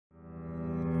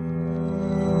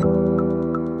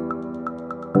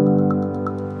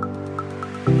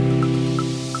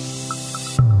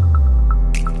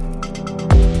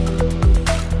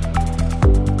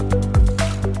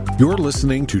You're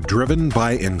listening to Driven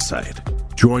by Insight.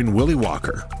 Join Willie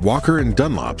Walker, Walker &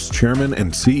 Dunlop's chairman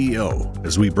and CEO,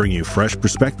 as we bring you fresh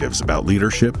perspectives about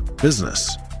leadership,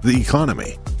 business, the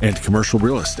economy, and commercial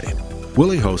real estate.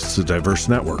 Willie hosts a diverse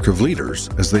network of leaders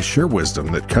as they share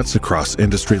wisdom that cuts across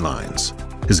industry lines.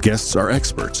 His guests are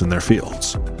experts in their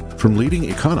fields, from leading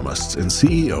economists and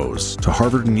CEOs to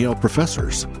Harvard and Yale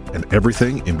professors, and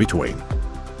everything in between.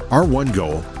 Our one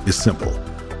goal is simple: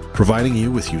 providing you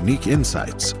with unique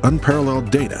insights, unparalleled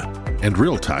data, and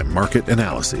real-time market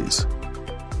analyses.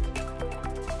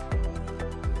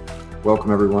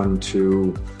 Welcome, everyone,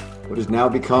 to what has now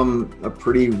become a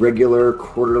pretty regular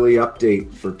quarterly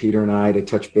update for Peter and I to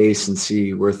touch base and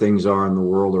see where things are in the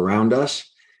world around us.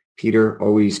 Peter,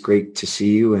 always great to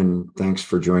see you, and thanks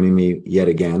for joining me yet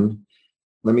again.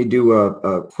 Let me do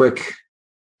a quick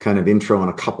kind of intro on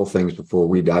a couple things before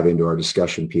we dive into our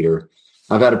discussion, Peter.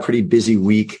 I've had a pretty busy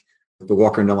week at the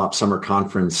Walker & Dunlop Summer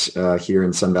Conference here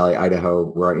in Sun Valley, Idaho,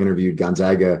 where I interviewed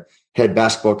Gonzaga head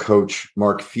basketball coach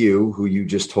Mark Few, who you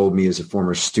just told me is a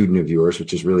former student of yours,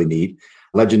 which is really neat,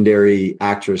 legendary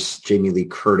actress Jamie Lee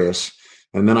Curtis,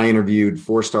 and then I interviewed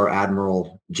four-star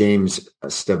Admiral James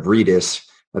Stavridis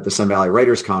at the Sun Valley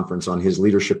Writers Conference on his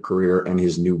leadership career and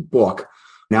his new book.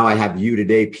 Now I have you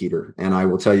today, Peter, and I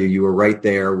will tell you, you were right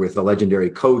there with a legendary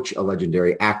coach, a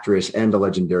legendary actress, and a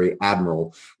legendary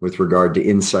admiral with regard to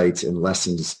insights and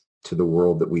lessons to the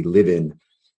world that we live in.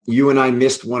 You and I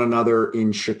missed one another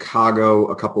in Chicago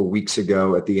a couple of weeks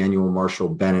ago at the annual Marshall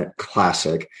Bennett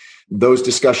Classic. Those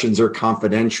discussions are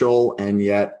confidential, and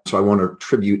yet, so I won't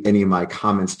attribute any of my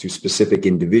comments to specific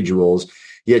individuals.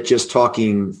 Yet just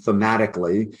talking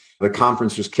thematically, the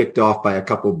conference was kicked off by a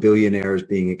couple billionaires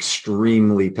being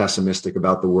extremely pessimistic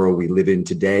about the world we live in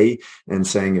today and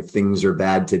saying if things are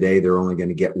bad today, they're only going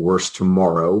to get worse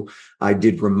tomorrow. I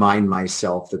did remind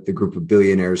myself that the group of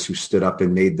billionaires who stood up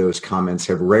and made those comments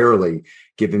have rarely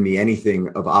given me anything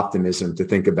of optimism to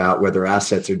think about whether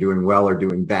assets are doing well or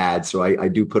doing bad. So I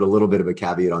do put a little bit of a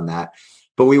caveat on that.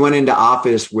 But we went into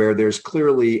office where there's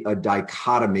clearly a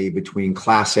dichotomy between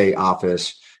Class A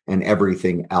office and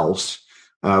everything else.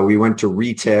 We went to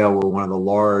retail where one of the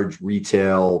large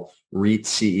retail REIT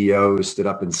CEOs stood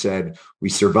up and said, "We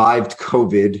survived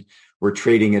COVID. We're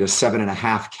trading at a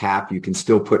 7.5 cap. You can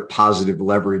still put positive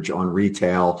leverage on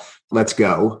retail. Let's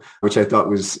go," which I thought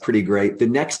was pretty great. The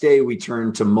next day we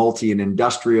turned to multi and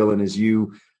industrial. And as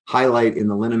you highlight in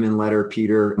the Linneman letter,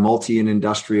 Peter, multi and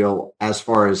industrial, as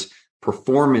far as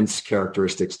performance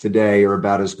characteristics today, are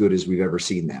about as good as we've ever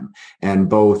seen them. And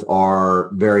both are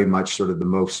very much sort of the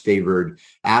most favored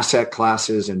asset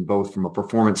classes, and both from a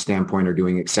performance standpoint are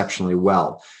doing exceptionally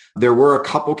well. There were a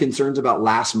couple concerns about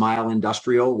last mile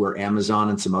industrial, where Amazon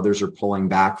and some others are pulling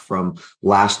back from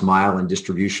last mile and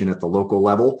distribution at the local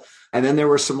level. And then there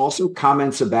were some also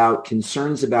comments about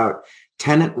concerns about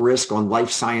tenant risk on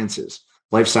life sciences.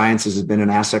 Life sciences has been an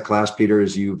asset class, Peter,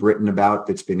 as you've written about,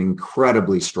 that's been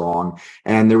incredibly strong.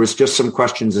 And there was just some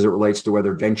questions as it relates to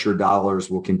whether venture dollars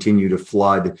will continue to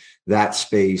flood that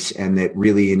space, and that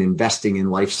really in investing in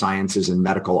life sciences and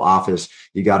medical office,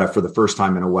 you got to, for the first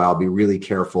time in a while, be really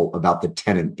careful about the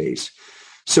tenant base.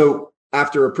 So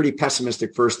after a pretty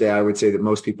pessimistic first day, I would say that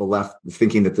most people left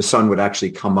thinking that the sun would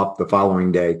actually come up the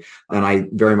following day. And I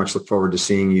very much look forward to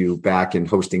seeing you back and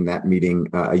hosting that meeting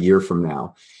a year from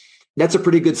now. That's a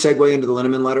pretty good segue into the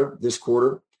Linneman letter this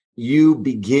quarter. You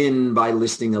begin by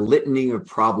listing a litany of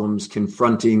problems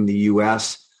confronting the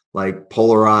U.S., like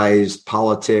polarized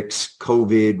politics,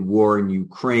 COVID, war in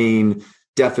Ukraine,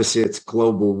 deficits,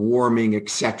 global warming,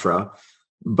 etc.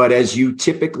 But as you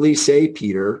typically say,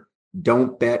 Peter,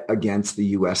 don't bet against the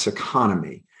U.S.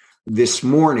 economy. This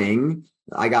morning,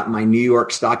 I got my New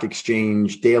York Stock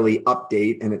Exchange daily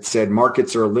update, and it said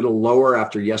markets are a little lower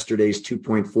after yesterday's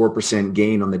 2.4%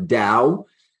 gain on the Dow.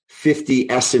 50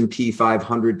 S&P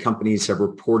 500 companies have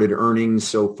reported earnings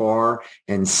so far,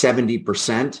 and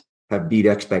 70% have beat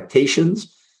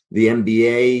expectations. The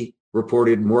MBA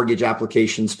reported mortgage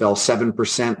applications fell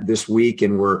 7% this week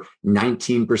and were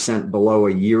 19% below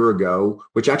a year ago,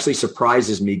 which actually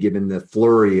surprises me given the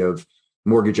flurry of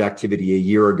mortgage activity a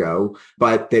year ago,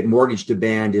 but that mortgage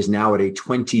demand is now at a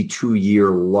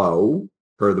 22-year low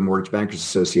per the Mortgage Bankers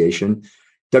Association.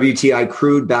 WTI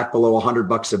crude back below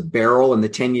 $100 a barrel, and the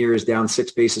 10-year is down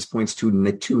 6 basis points to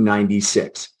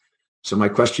 296. So my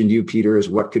question to you, Peter, is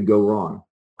what could go wrong?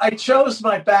 I chose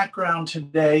my background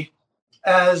today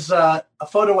as a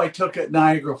photo I took at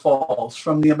Niagara Falls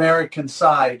from the American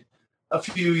side a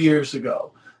few years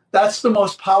ago. That's the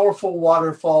most powerful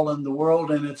waterfall in the world,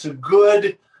 and it's a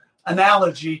good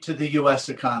analogy to the U.S.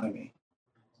 economy.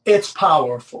 It's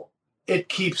powerful. It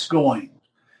keeps going.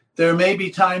 There may be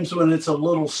times when it's a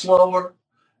little slower,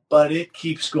 but it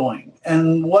keeps going.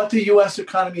 And what the U.S.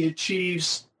 economy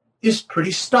achieves is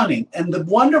pretty stunning. And the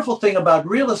wonderful thing about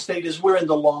real estate is we're in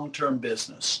the long-term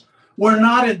business. We're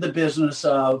not in the business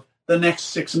of the next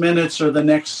 6 minutes or the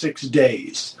next 6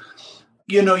 days.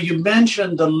 You know, you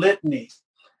mentioned the litany.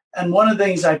 And one of the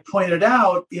things I pointed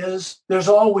out is there's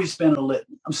always been a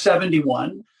litany. I'm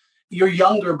 71. You're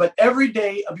younger, but every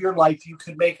day of your life, you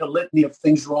could make a litany of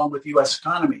things wrong with the U.S.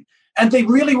 economy. And they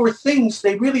really are things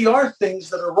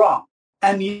that are wrong.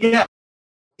 And yet,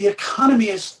 the economy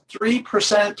is 3%,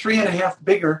 3.5%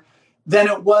 bigger than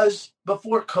it was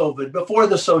before COVID, before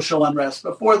the social unrest,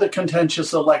 before the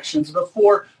contentious elections,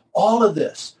 before all of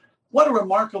this. What a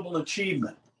remarkable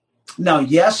achievement. Now,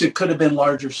 yes, it could have been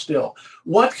larger still.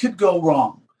 What could go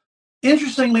wrong?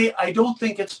 Interestingly, I don't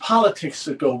think it's politics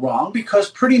that go wrong,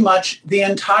 because pretty much the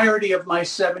entirety of my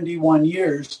 71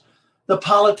 years, the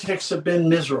politics have been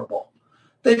miserable.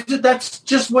 That's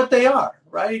just what they are,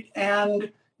 right?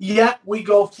 And yet we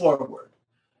go forward.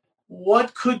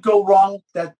 What could go wrong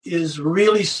that is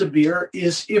really severe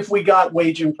is if we got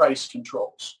wage and price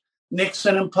controls.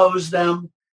 Nixon imposed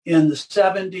them in the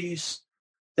 70s.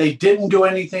 They didn't do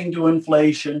anything to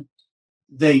inflation.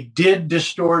 They did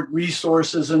distort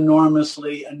resources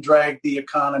enormously and drag the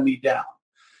economy down.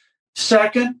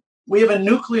 Second, we have a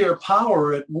nuclear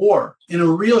power at war, in a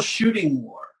real shooting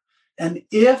war. And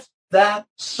if that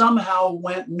somehow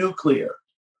went nuclear,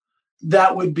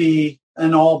 that would be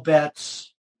an all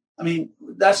bets. I mean,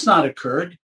 that's not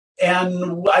occurred.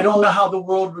 And I don't know how the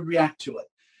world would react to it.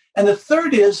 And the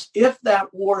third is, if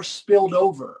that war spilled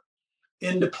over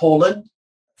into Poland,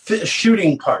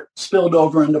 shooting part spilled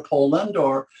over into Poland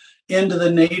or into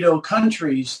the NATO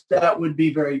countries, that would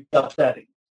be very upsetting.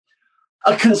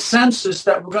 A consensus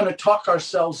that we're going to talk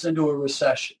ourselves into a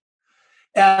recession.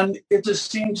 And it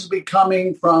just seems to be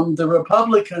coming from the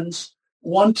Republicans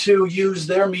want to use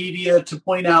their media to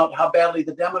point out how badly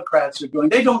the Democrats are doing.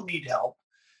 They don't need help.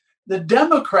 The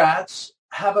Democrats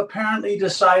have apparently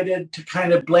decided to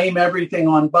kind of blame everything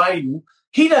on Biden.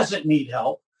 He doesn't need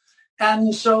help.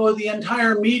 And so the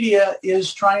entire media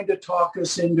is trying to talk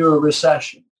us into a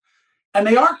recession. And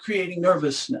they are creating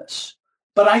nervousness.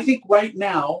 But I think right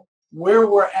now, where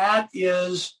we're at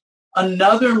is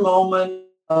another moment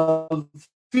of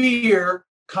fear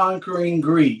conquering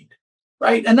greed,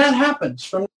 right? And that happens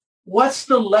from what's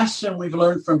the lesson we've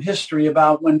learned from history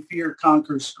about when fear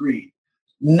conquers greed?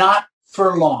 Not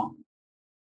for long.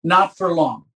 Not for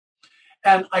long.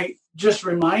 And I just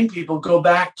remind people, go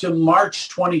back to March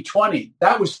 2020.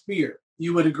 That was fear.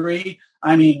 You would agree?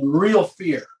 I mean, real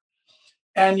fear.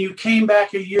 And you came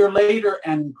back a year later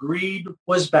and greed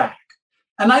was back.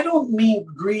 And I don't mean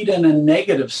greed in a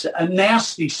negative, a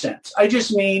nasty sense. I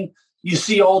just mean you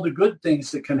see all the good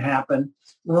things that can happen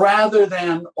rather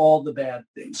than all the bad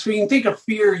things. So you can think of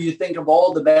fear, you think of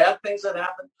all the bad things that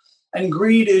happen. And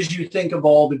greed is you think of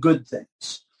all the good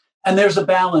things. And there's a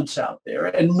balance out there,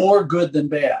 and more good than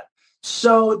bad.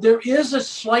 So there is a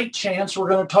slight chance we're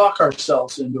going to talk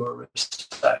ourselves into a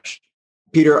recession.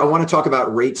 Peter, I want to talk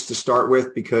about rates to start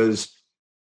with, because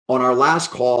on our last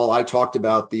call, I talked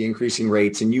about the increasing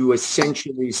rates, and you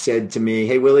essentially said to me,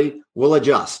 hey, Willie, we'll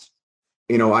adjust.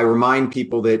 You know, I remind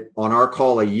people that on our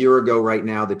call a year ago right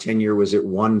now, the 10-year was at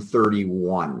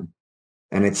 131,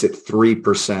 and it's at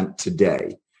 3%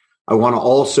 today. I want to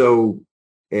also,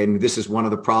 and this is one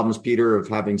of the problems, Peter, of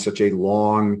having such a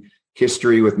long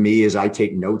history with me, is I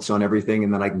take notes on everything,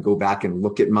 and then I can go back and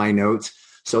look at my notes.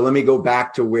 So let me go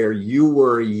back to where you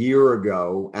were a year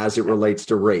ago as it relates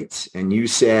to rates. And you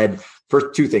said,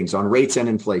 first, two things on rates and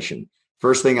inflation.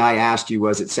 First thing I asked you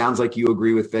was, it sounds like you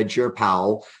agree with Fed Chair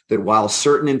Powell that while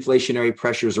certain inflationary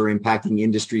pressures are impacting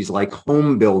industries like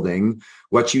home building,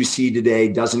 what you see today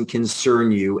doesn't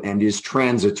concern you and is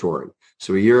transitory.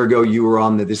 So a year ago, you were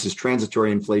on this is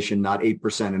transitory inflation, not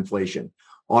 8% inflation.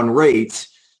 On rates,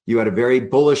 you had a very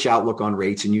bullish outlook on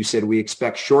rates, and you said we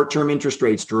expect short-term interest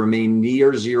rates to remain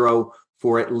near zero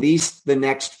for at least the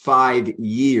next 5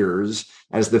 years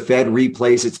as the Fed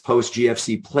replays its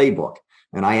post-GFC playbook.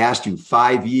 And I asked you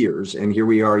 5 years, and here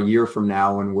we are a year from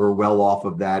now, and we're well off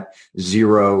of that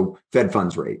zero Fed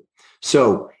funds rate.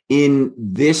 So in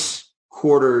this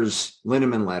quarter's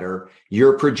Linneman letter,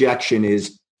 your projection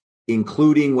is,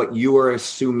 including what you are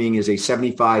assuming is a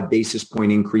 75 basis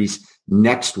point increase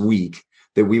next week,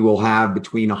 that we will have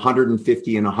between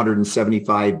 150 and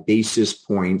 175 basis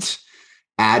points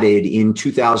added in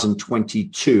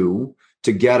 2022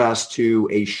 to get us to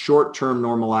a short-term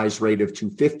normalized rate of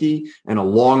 250 and a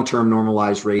long-term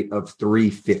normalized rate of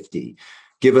 350.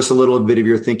 Give us a little bit of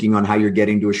your thinking on how you're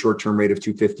getting to a short-term rate of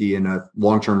 250 and a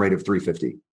long-term rate of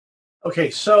 350. Okay,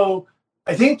 so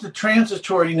I think the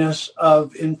transitoriness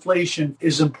of inflation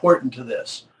is important to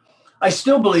this. I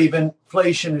still believe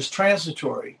inflation is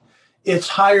transitory. It's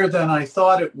higher than I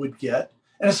thought it would get,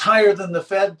 and it's higher than the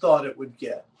Fed thought it would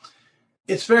get.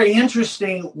 It's very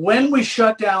interesting when we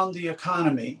shut down the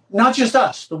economy, not just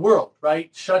us, the world, right?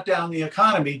 Shut down the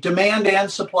economy, demand and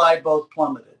supply both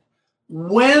plummeted.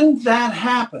 When that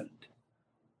happened,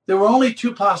 there were only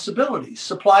two possibilities.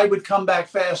 Supply would come back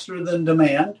faster than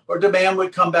demand, or demand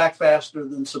would come back faster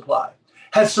than supply.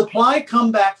 Had supply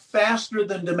come back faster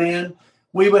than demand,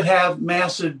 we would have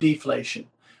massive deflation.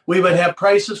 We would have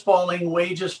prices falling,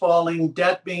 wages falling,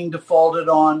 debt being defaulted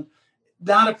on.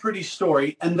 Not a pretty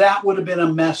story, and that would have been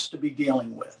a mess to be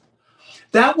dealing with.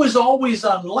 That was always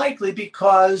unlikely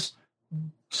because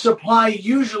supply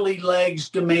usually lags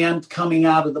demand coming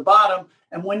out of the bottom.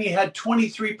 And when you had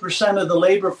 23% of the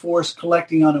labor force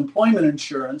collecting unemployment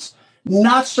insurance,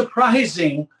 not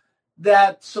surprising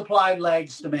that supply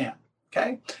lags demand,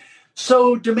 okay?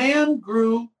 So demand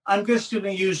grew, I'm just going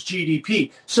to use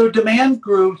GDP. So demand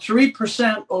grew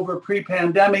 3% over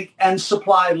pre-pandemic and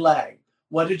supply lagged.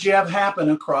 What did you have happen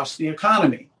across the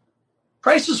economy?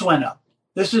 Prices went up.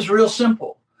 This is real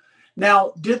simple.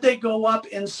 Now, did they go up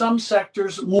in some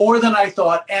sectors more than I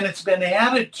thought? And it's been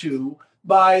added to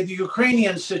by the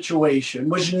Ukrainian situation,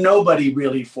 which nobody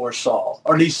really foresaw,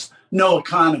 or at least no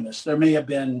economists. There may have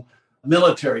been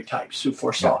military types who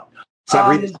foresaw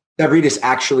it. Stavridis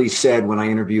actually said when I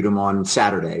interviewed him on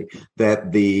Saturday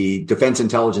that the Defense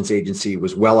Intelligence Agency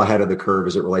was well ahead of the curve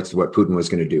as it relates to what Putin was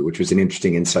going to do, which was an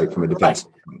interesting insight from a defense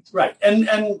standpoint. Right.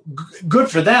 And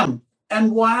good for them.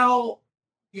 And while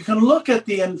you can look at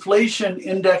the inflation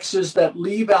indexes that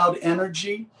leave out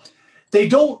energy, they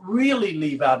don't really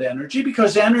leave out energy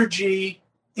because energy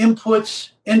inputs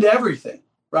into everything,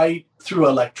 right? Through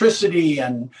electricity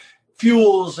and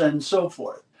fuels and so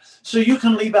forth. So you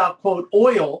can leave out, quote,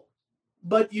 oil,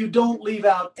 but you don't leave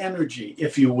out energy,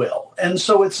 if you will. And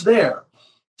so it's there.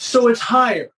 So it's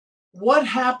higher. What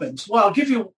happens? Well, I'll give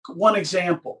you one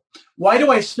example. Why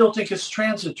do I still think it's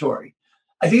transitory?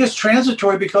 I think it's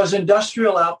transitory because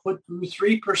industrial output grew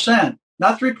 3%,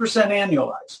 not 3%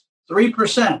 annualized,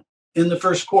 3% in the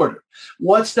first quarter.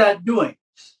 What's that doing?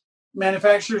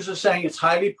 Manufacturers are saying it's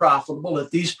highly profitable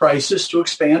at these prices to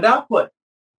expand output.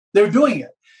 They're doing it.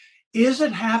 Is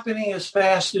it happening as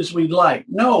fast as we'd like?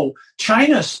 No,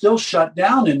 China's still shut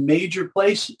down in major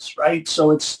places, right?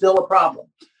 So it's still a problem.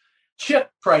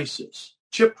 Chip prices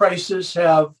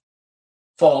have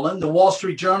fallen. The Wall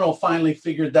Street Journal finally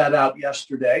figured that out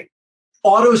yesterday.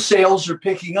 Auto sales are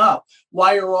picking up.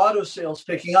 Why are auto sales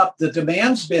picking up? The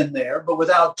demand's been there, but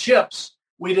without chips,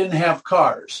 we didn't have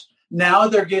cars. Now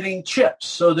they're getting chips,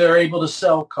 so they're able to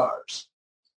sell cars.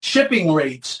 Shipping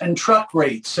rates and truck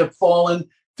rates have fallen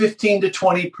 15 to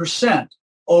 20%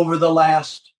 over the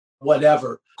last,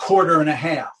 quarter and a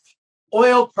half.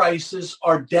 Oil prices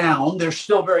are down. They're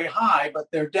still very high,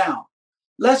 but they're down.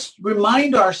 Let's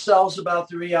remind ourselves about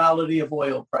the reality of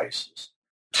oil prices.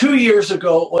 2 years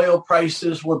ago, oil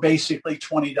prices were basically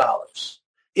 $20.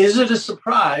 Is it a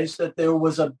surprise that there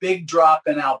was a big drop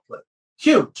in output?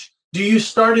 Huge. Do you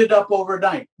start it up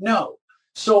overnight? No.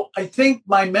 So I think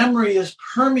my memory is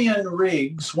Permian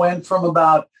rigs went from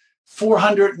about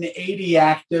 480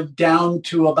 active down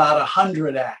to about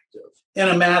 100 active in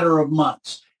a matter of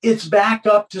months. It's back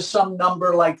up to some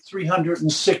number like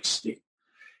 360.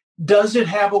 Does it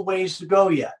have a ways to go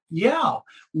yet? Yeah.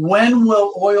 When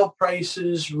will oil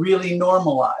prices really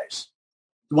normalize?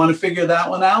 You want to figure that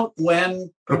one out?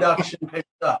 When production picks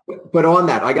up? But on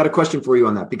that, I got a question for you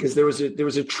on that, because there was a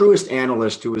Truist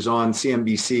analyst who was on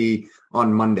CNBC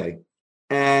on Monday,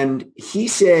 and he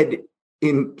said,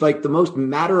 in like the most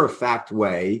matter-of-fact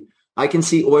way, I can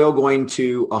see oil going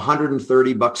to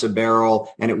 $130 a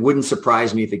barrel, and it wouldn't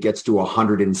surprise me if it gets to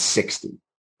 160.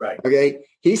 Right. Okay.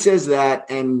 He says that,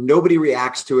 and nobody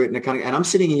reacts to it. And I'm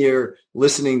sitting here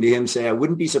listening to him say, I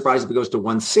wouldn't be surprised if it goes to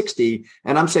 160.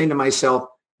 And I'm saying to myself,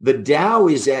 the Dow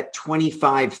is at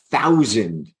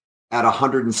 25,000 at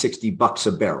 $160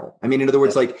 a barrel. I mean, in other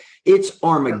words, like it's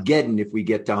Armageddon if we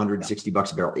get to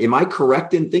 $160 a barrel. Am I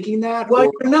correct in thinking that? Well,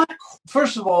 you're not.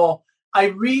 First of all, I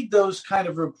read those kind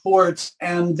of reports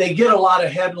and they get a lot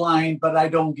of headline, but I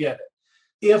don't get it.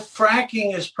 If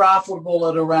fracking is profitable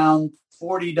at around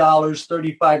 $40,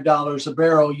 $35 a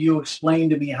barrel, you explain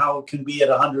to me how it can be at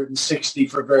 160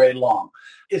 for very long.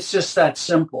 It's just that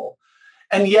simple.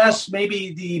 And yes,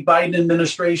 maybe the Biden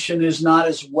administration is not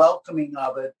as welcoming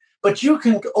of it, but you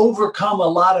can overcome a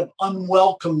lot of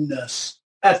unwelcomeness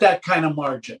at that kind of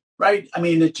margin, right? I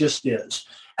mean, it just is.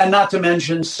 And not to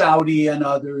mention Saudi and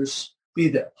others be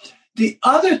there. The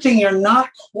other thing you're not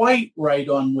quite right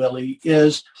on, Willie,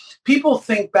 is people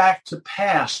think back to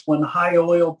past when high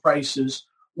oil prices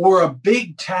were a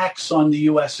big tax on the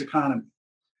U.S. economy.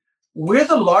 We're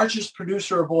the largest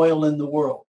producer of oil in the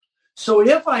world. So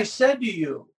if I said to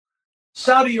you,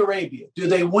 Saudi Arabia, do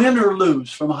they win or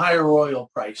lose from higher oil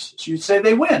prices? You'd say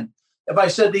they win. If I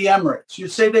said the Emirates,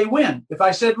 you'd say they win. If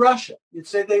I said Russia, you'd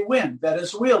say they win.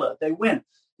 Venezuela, they win.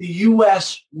 The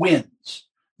U.S. wins.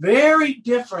 Very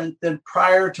different than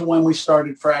prior to when we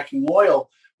started fracking oil,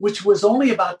 which was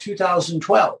only about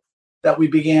 2012 that we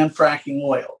began fracking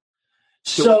oil.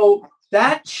 So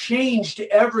that changed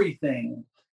everything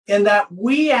in that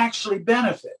we actually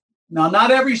benefit. Now,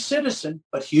 not every citizen,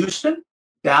 but Houston,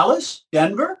 Dallas,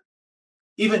 Denver,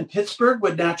 even Pittsburgh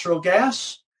with natural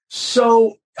gas.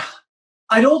 So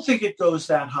I don't think it goes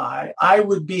that high. I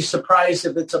would be surprised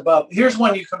if it's above. Here's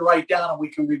one you can write down and we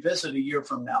can revisit a year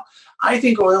from now. I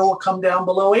think oil will come down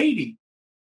below 80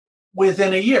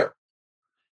 within a year.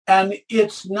 And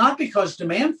it's not because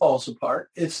demand falls apart.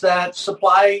 It's that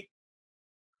supply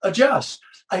adjusts.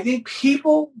 I think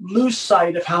people lose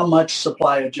sight of how much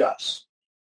supply adjusts.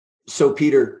 So,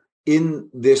 Peter, in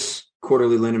this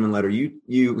quarterly Linneman letter,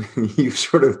 you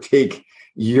sort of take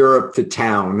Europe to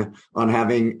town on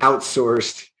having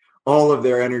outsourced all of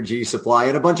their energy supply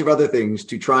and a bunch of other things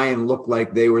to try and look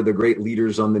like they were the great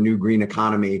leaders on the new green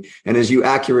economy. And as you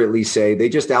accurately say, they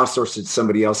just outsourced it to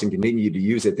somebody else and continued to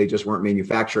use it. They just weren't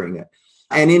manufacturing it.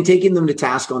 And in taking them to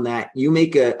task on that, you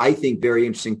make a, I think, very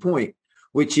interesting point,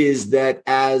 which is that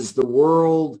as the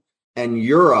world and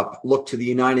Europe look to the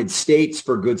United States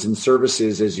for goods and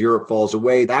services as Europe falls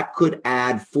away, that could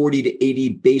add 40 to 80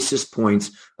 basis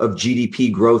points of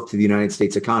GDP growth to the United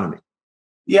States economy.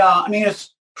 Yeah, I mean,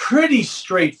 it's pretty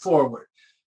straightforward.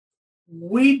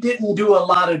 We didn't do a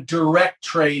lot of direct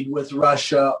trade with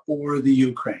Russia or the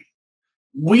Ukraine.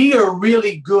 We are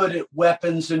really good at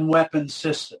weapons and weapon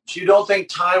systems. You don't think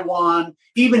Taiwan,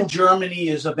 even Germany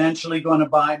is eventually going to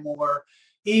buy more.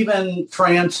 Even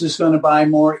France is going to buy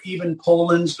more. Even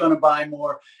Poland's going to buy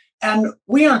more. And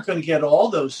we aren't going to get all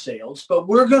those sales, but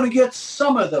we're going to get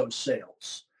some of those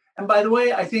sales. And by the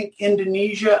way, I think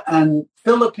Indonesia and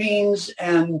Philippines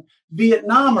and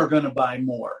Vietnam are going to buy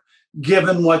more,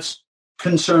 given what's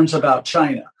concerns about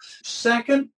China.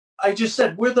 Second, I just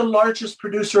said we're the largest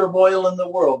producer of oil in the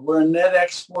world. We're a net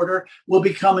exporter. We'll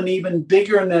become an even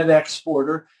bigger net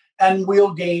exporter, and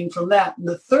we'll gain from that. And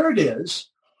the third is,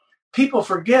 people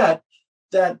forget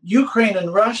that Ukraine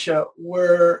and Russia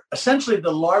were essentially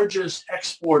the largest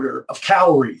exporter of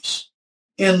calories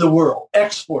in the world.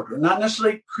 Exporter, not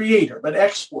necessarily creator, but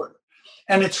exporter.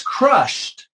 And it's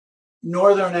crushed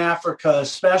Northern Africa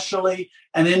especially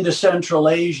and into Central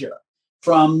Asia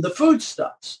from the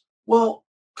foodstuffs. Well,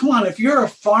 come on, if you're a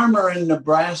farmer in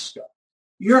Nebraska,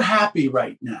 you're happy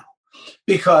right now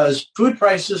because food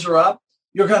prices are up.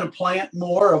 You're going to plant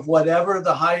more of whatever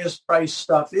the highest price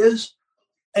stuff is.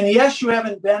 And yes, you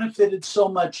haven't benefited so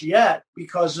much yet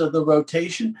because of the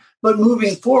rotation, but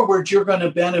moving forward, you're going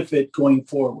to benefit going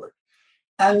forward.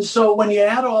 And so when you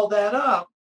add all that up,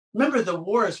 remember the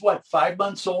war is 5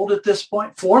 months old at this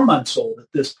point, 4 months old at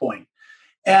this point.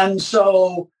 And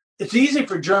so it's easy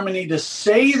for Germany to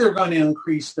say they're going to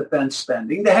increase defense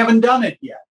spending. They haven't done it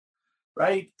yet,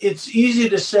 right? It's easy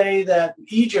to say that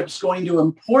Egypt's going to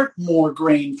import more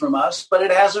grain from us, but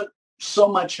it hasn't so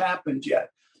much happened yet.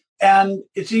 And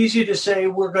it's easy to say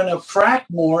we're going to frack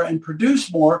more and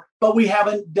produce more, but we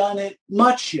haven't done it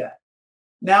much yet.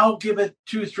 Now give it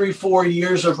 2, 3, 4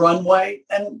 years of runway.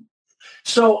 And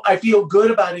so I feel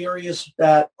good about areas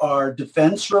that are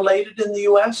defense related in the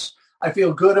U.S. I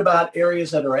feel good about areas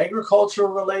that are agricultural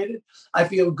related. I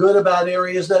feel good about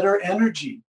areas that are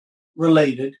energy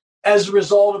related as a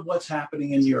result of what's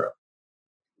happening in Europe.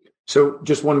 So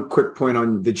just one quick point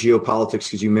on the geopolitics,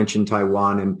 because you mentioned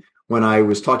Taiwan. And when I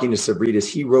was talking to Savridis,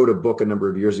 he wrote a book a number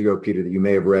of years ago, Peter, that you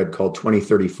may have read called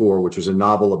 2034, which was a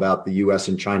novel about the U.S.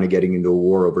 and China getting into a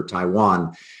war over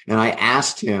Taiwan. And I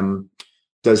asked him,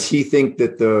 does he think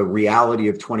that the reality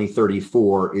of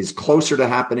 2034 is closer to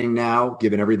happening now,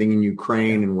 given everything in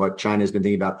Ukraine and what China has been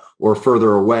thinking about, or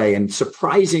further away? And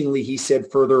surprisingly, he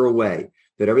said further away,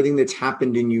 that everything that's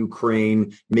happened in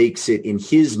Ukraine makes it, in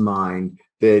his mind,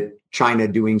 that China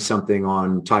doing something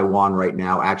on Taiwan right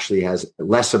now actually has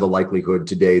less of a likelihood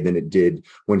today than it did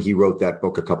when he wrote that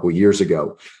book a couple of years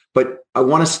ago. But I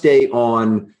want to stay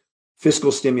on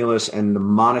fiscal stimulus and the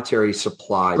monetary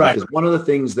supply, right? Because one of the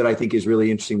things that I think is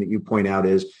really interesting that you point out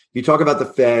is you talk about the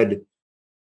Fed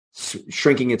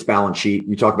shrinking its balance sheet.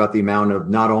 You talk about the amount of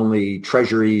not only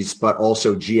treasuries, but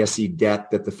also GSE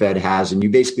debt that the Fed has. And you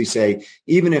basically say,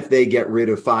 even if they get rid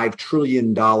of $5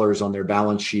 trillion on their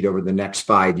balance sheet over the next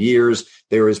 5 years,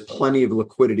 there is plenty of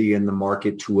liquidity in the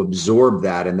market to absorb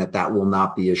that, and that will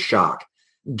not be a shock.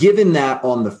 Given that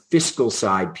on the fiscal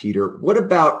side, Peter, what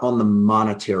about on the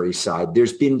monetary side?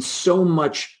 There's been so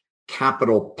much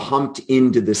capital pumped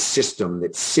into the system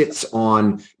that sits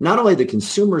on not only the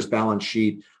consumer's balance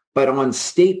sheet, but on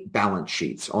state balance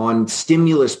sheets, on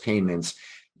stimulus payments.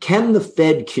 Can the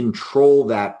Fed control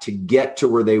that to get to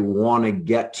where they want to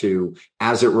get to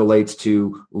as it relates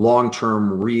to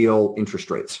long-term real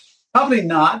interest rates? Probably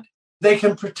not. They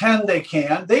can pretend they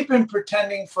can. They've been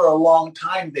pretending for a long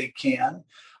time they can.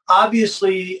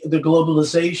 Obviously, the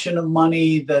globalization of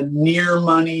money, the near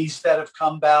monies that have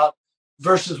come about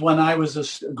versus when I was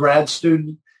a grad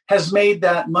student has made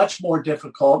that much more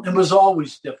difficult and was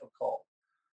always difficult.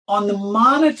 On the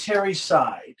monetary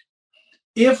side,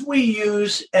 if we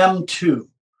use M2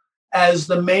 as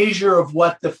the measure of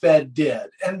what the Fed did,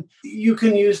 and you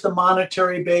can use the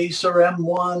monetary base or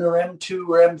M1 or M2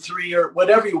 or M3 or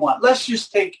whatever you want. Let's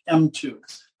just take M2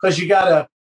 because you got to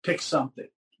pick something.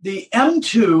 The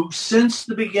M2 since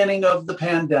the beginning of the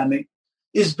pandemic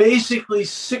is basically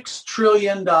 $6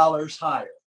 trillion higher.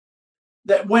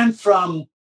 That went from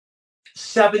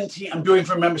 17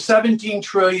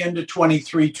 trillion to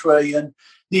 23 trillion.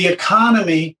 The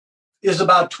economy is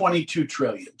about 22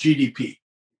 trillion GDP,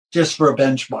 just for a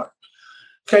benchmark.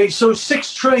 Okay, so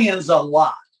 6 trillion is a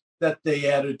lot that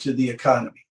they added to the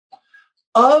economy.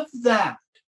 Of that,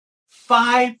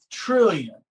 5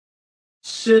 trillion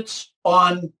sits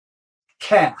on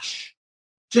cash,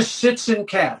 just sits in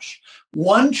cash.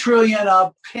 1 trillion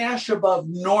of cash above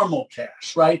normal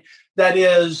cash, right? That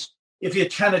is, if you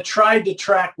kind of tried to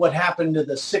track what happened to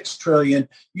the 6 trillion,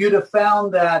 you'd have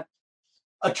found that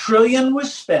 $1 trillion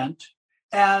was spent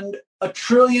and $1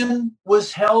 trillion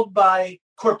was held by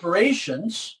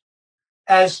corporations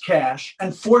as cash,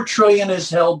 and 4 trillion is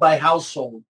held by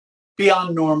household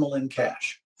beyond normal in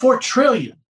cash. 4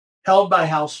 trillion held by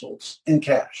households in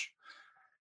cash.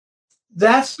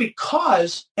 That's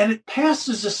because, and it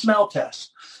passes a smell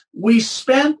test, we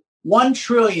spent 1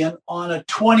 trillion on a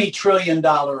 $20 trillion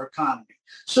economy.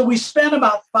 So we spent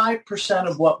about 5%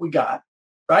 of what we got,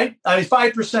 right?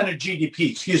 5% of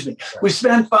GDP, excuse me. We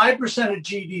spent 5% of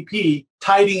GDP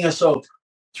tiding us over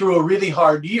through a really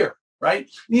hard year, right?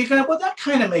 And you go, well, that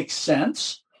kind of makes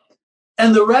sense.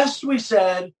 And the rest we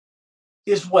said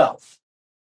is wealth.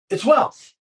 It's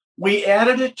wealth. We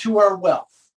added it to our wealth.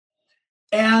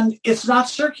 And it's not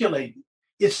circulating.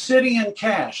 It's sitting in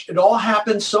cash. It all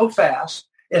happened so fast.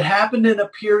 It happened in a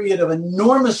period of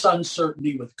enormous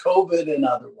uncertainty with COVID and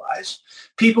otherwise.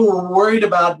 People were worried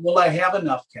about, will I have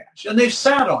enough cash? And they've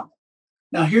sat on it.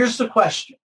 Now, here's the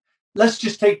question. Let's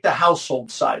just take the household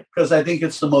side because I think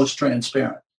it's the most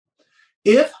transparent.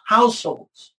 If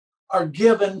households are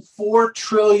given $4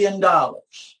 trillion,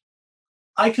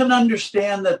 I can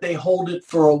understand that they hold it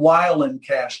for a while in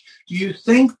cash. Do you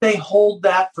think they hold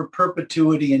that for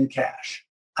perpetuity in cash?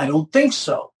 I don't think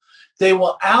so. They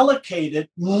will allocate it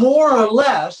more or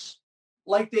less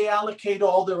like they allocate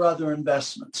all their other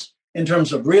investments in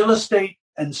terms of real estate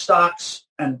and stocks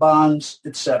and bonds,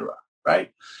 et cetera,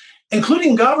 right?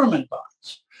 Including government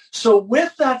bonds. So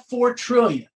with that $4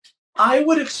 trillion, I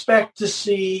would expect to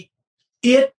see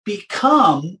it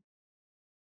become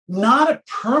not a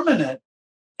permanent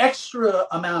extra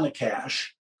amount of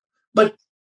cash, but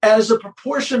as a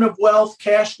proportion of wealth,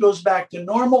 cash goes back to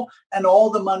normal and all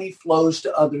the money flows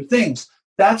to other things.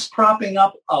 That's propping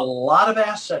up a lot of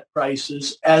asset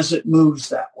prices as it moves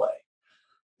that way.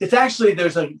 It's actually,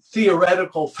 there's a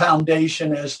theoretical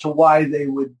foundation as to why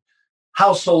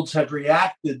households have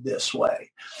reacted this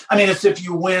way. I mean, it's if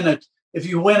you win a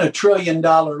 $1 trillion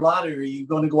lottery, you're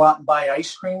going to go out and buy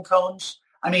ice cream cones.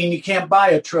 I mean, you can't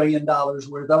buy $1 trillion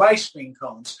worth of ice cream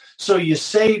cones. So you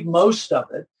save most of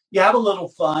it. You have a little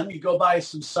fun. You go buy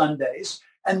some sundaes,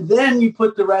 and then you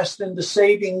put the rest into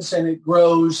savings, and it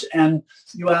grows, and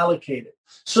you allocate it.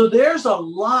 So there's a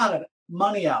lot of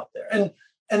money out there. And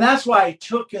that's why I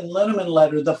took in Linneman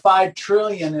letter the $5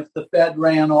 trillion if the Fed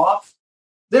ran off.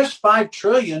 There's $5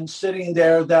 trillion sitting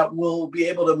there that will be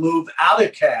able to move out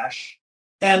of cash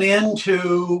and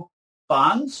into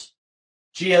bonds,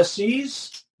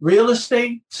 GSEs, real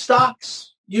estate,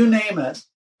 stocks, you name it,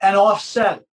 and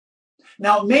offset it.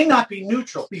 Now, it may not be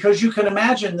neutral because you can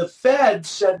imagine the Fed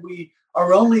said we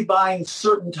are only buying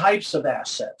certain types of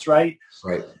assets, right?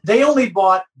 Right. They only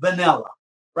bought vanilla,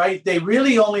 right? They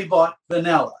really only bought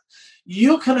vanilla.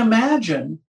 You can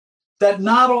imagine that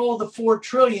not all the $4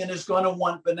 trillion is going to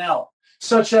want vanilla,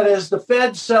 such that as the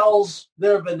Fed sells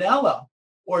their vanilla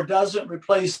or doesn't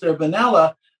replace their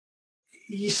vanilla,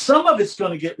 some of it's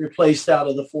going to get replaced out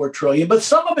of the $4 trillion, but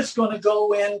some of it's going to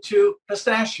go into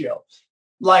pistachio,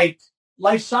 like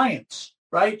life science,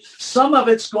 right? Some of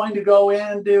it's going to go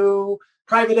into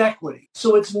private equity.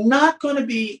 So it's not going to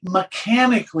be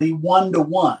mechanically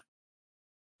one-to-one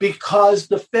because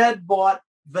the Fed bought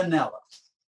vanilla.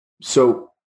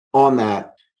 So on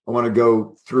that, I want to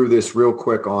go through this real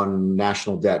quick on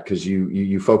national debt because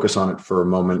you focus on it for a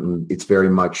moment and it's very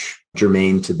much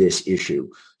germane to this issue.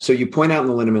 So you point out in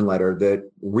the Linneman letter that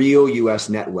real U.S.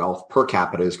 net wealth per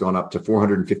capita has gone up to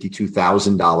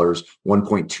 $452,000,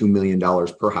 $1.2 million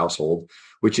per household,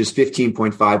 which is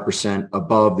 15.5%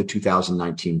 above the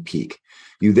 2019 peak.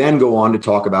 You then go on to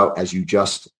talk about, as you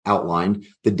just outlined,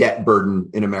 the debt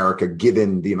burden in America,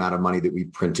 given the amount of money that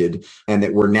we've printed, and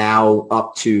that we're now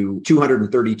up to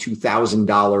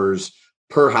 $232,000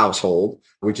 per household,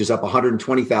 which is up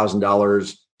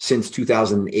 $120,000 since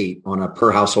 2008 on a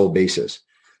per household basis.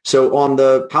 So on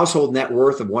the household net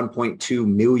worth of $1.2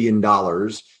 million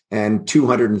and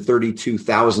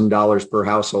 $232,000 per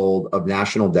household of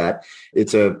national debt,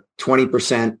 it's a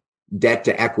 20% debt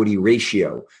to equity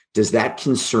ratio. Does that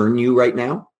concern you right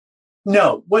now?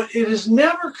 No, it has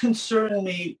never concerned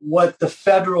me what the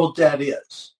federal debt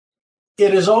is.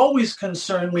 It has always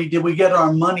concerned me, did we get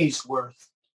our money's worth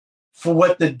for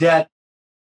what the debt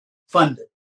funded?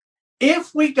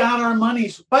 If we got our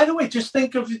money's, by the way, just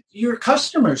think of your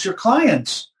customers, your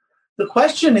clients. The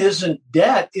question isn't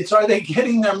debt, it's are they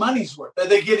getting their money's worth? Are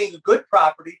they getting a good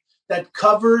property that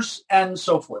covers and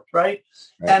so forth, right?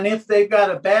 And if they've got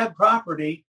a bad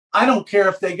property, I don't care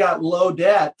if they got low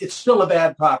debt, it's still a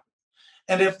bad property.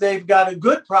 And if they've got a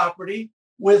good property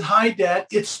with high debt,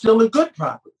 it's still a good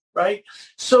property, right?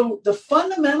 So the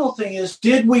fundamental thing is,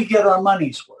 did we get our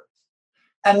money's worth?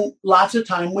 And lots of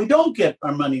time we don't get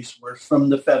our money's worth from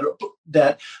the federal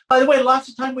debt. By the way, lots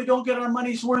of time we don't get our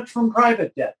money's worth from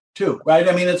private debt too, right?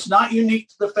 I mean, it's not unique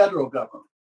to the federal government.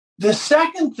 The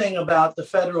second thing about the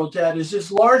federal debt is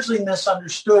it's largely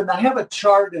misunderstood. And I have a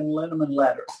chart in Linneman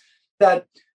letter that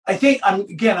I think, I'm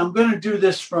going to do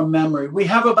this from memory. We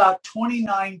have about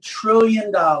 $29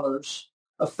 trillion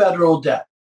of federal debt.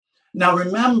 Now,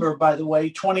 remember, by the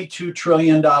way, $22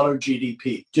 trillion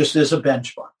GDP, just as a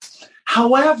benchmark.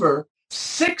 However,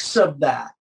 6 of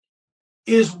that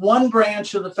is one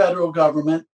branch of the federal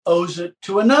government owes it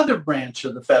to another branch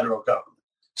of the federal government.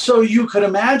 So you could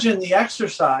imagine the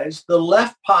exercise. The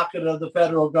left pocket of the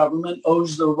federal government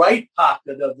owes the right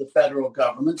pocket of the federal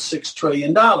government $6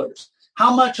 trillion.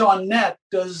 How much on net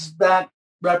does that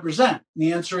represent?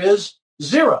 The answer is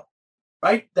 0,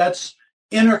 right? That's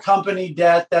intercompany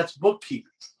debt. That's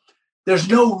bookkeeping. There's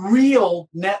no real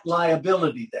net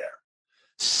liability there.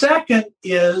 Second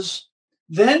is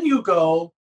then you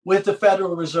go with the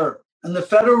Federal Reserve. And the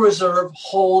Federal Reserve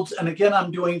holds, and again,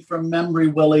 I'm doing from memory,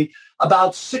 Willie,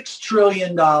 about $6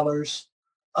 trillion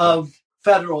of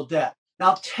federal debt.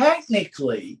 Now,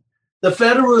 technically, the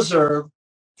Federal Reserve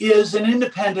is an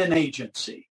independent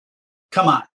agency. Come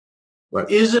on. Right.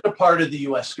 Is it a part of the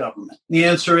U.S. government? The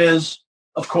answer is,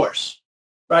 of course,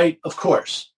 right? Of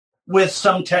course, with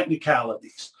some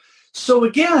technicalities. So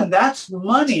again, that's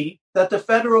money that the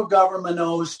federal government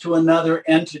owes to another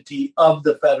entity of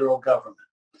the federal government.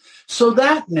 So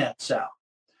that nets out.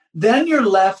 Then you're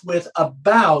left with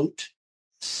about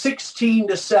 16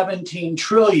 to 17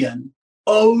 trillion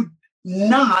owed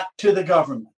not to the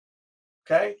government.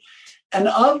 Okay. And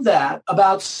of that,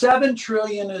 about 7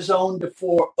 trillion is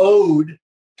owed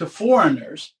to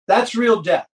foreigners. That's real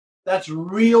debt. That's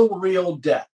real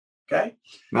debt. Okay.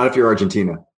 Not if you're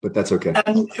Argentina, but that's okay.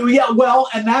 And yeah, well,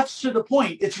 and that's to the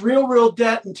point. It's real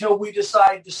debt until we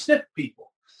decide to stiff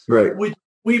people. Right. Which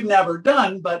we've never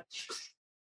done,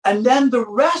 and then the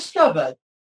rest of it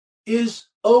is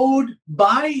owed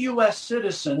by U.S.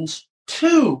 citizens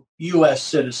to U.S.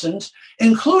 citizens,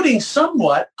 including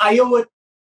somewhat, I owe it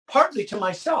partly to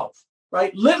myself,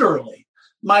 right? Literally,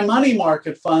 my money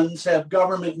market funds have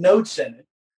government notes in it.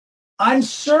 I'm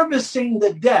servicing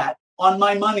the debt on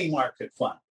my money market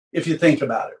fund, if you think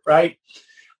about it, right?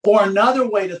 Or another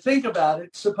way to think about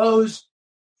it, suppose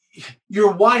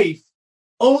your wife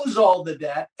owns all the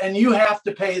debt and you have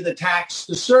to pay the tax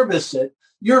to service it.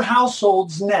 Your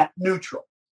household's net neutral,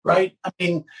 right? I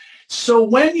mean, so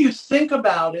when you think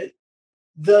about it,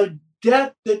 the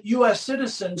debt that U.S.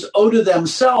 citizens owe to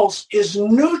themselves is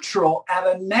neutral at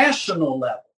a national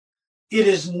level. It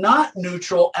is not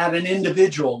neutral at an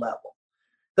individual level.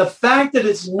 The fact that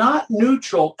it's not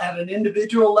neutral at an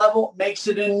individual level makes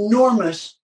it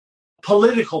enormous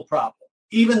political problem,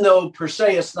 even though per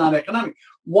se it's not economic.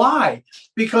 Why?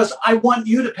 Because I want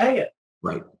you to pay it.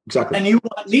 Right, exactly. And you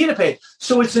want me to pay it.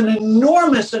 So it's an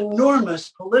enormous, enormous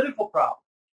political problem.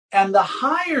 And the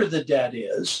higher the debt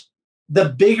is, the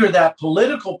bigger that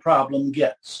political problem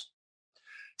gets.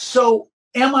 So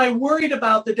am I worried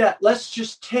about the debt? Let's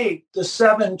just take the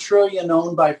 $7 trillion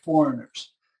owned by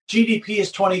foreigners. GDP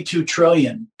is $22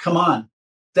 trillion. Come on.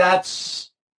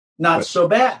 That's not so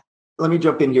bad. Let me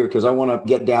jump in here because I want to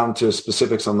get down to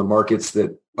specifics on the markets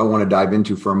that I want to dive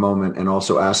into for a moment and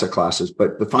also asset classes.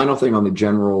 But the final thing on the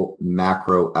general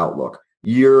macro outlook,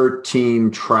 your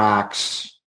team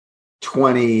tracks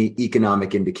 20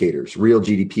 economic indicators, real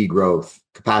GDP growth,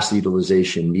 capacity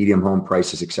utilization, medium home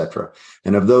prices, et cetera.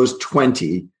 And of those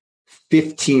 20,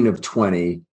 15 of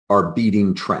 20 are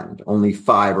beating trend. Only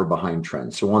 5 are behind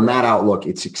trend. So on that outlook,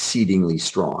 it's exceedingly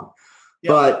strong.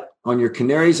 Yeah. But on your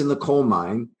canaries in the coal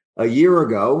mine, a year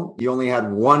ago, you only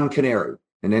had one canary.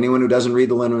 And anyone who doesn't read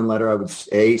the Linneman letter, I would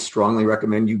A, strongly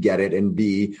recommend you get it. And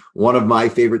B, one of my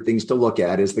favorite things to look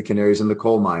at is the canaries in the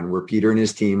coal mine, where Peter and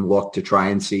his team look to try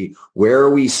and see where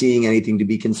are we seeing anything to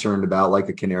be concerned about, like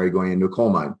a canary going into a coal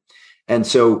mine. And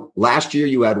so last year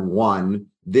you had 1.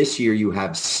 This year you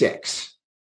have 6.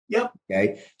 Yep.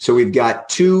 Okay. So we've got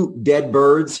 2 dead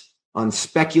birds on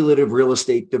speculative real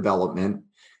estate development.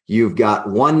 You've got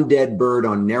 1 dead bird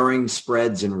on narrowing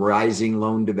spreads and rising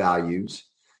loan to values.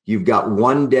 You've got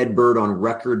 1 dead bird on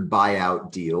record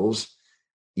buyout deals.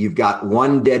 You've got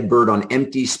 1 dead bird on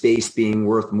empty space being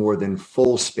worth more than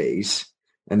full space.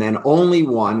 And then only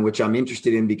 1, which I'm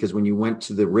interested in because when you went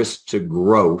to the risk to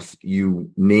growth, you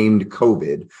named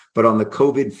COVID. But on the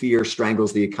COVID fear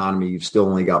strangles the economy, you've still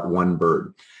only got 1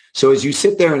 bird. So as you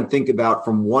sit there and think about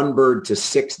from 1 bird to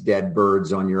 6 dead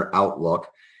birds on your outlook,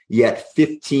 yet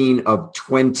 15 of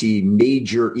 20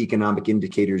 major economic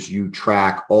indicators you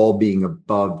track all being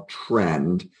above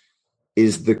trend.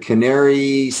 Is the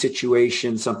canary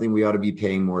situation something we ought to be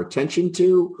paying more attention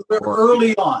to? We're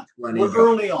early on. We're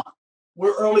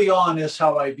early on is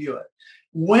how I view it.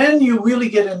 When you really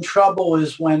get in trouble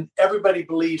is when everybody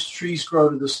believes trees grow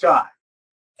to the sky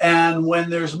and when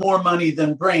there's more money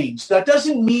than brains. That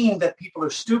doesn't mean that people are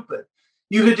stupid.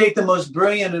 You could take the most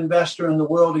brilliant investor in the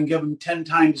world and give them 10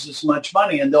 times as much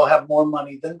money and they'll have more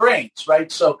money than brains,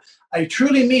 right? So I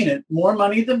truly mean it, more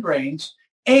money than brains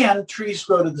and trees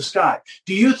grow to the sky.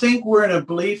 Do you think we're in a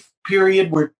belief period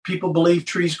where people believe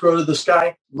trees grow to the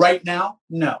sky right now?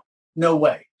 No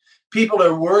way. People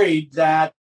are worried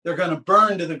that they're going to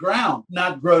burn to the ground,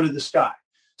 not grow to the sky.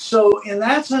 So in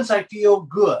that sense, I feel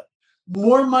good.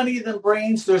 More money than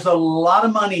brains, there's a lot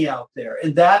of money out there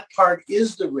and that part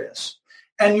is the risk.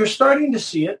 And you're starting to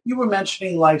see it. You were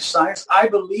mentioning life science. I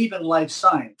believe in life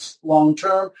science long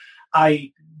term.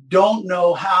 I don't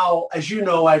know how, as you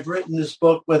know, I've written this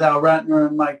book with Al Ratner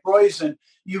and Mike Roizen.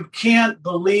 You can't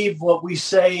believe what we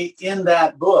say in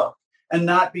that book and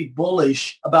not be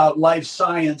bullish about life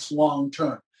science long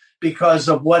term because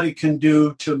of what it can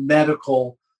do to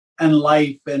medical and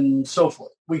life and so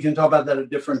forth. We can talk about that at a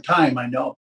different time, I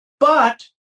know. But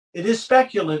it is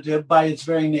speculative by its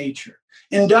very nature.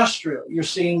 Industrial, you're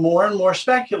seeing more and more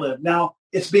speculative. Now,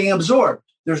 it's being absorbed.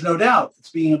 There's no doubt it's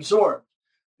being absorbed.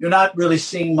 You're not really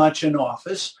seeing much in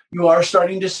office. You are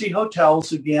starting to see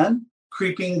hotels again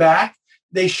creeping back.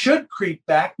 They should creep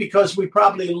back because we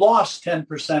probably lost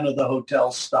 10% of the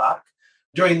hotel stock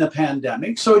during the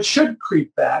pandemic. So it should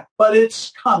creep back, but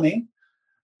it's coming.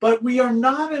 But we are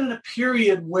not in a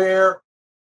period where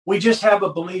we just have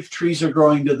a belief trees are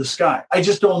growing to the sky. I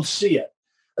just don't see it,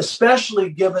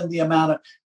 especially given the amount of,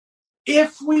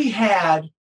 if we had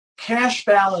cash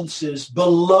balances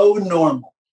below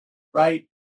normal, right?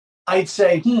 I'd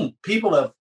say, people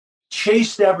have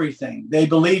chased everything. They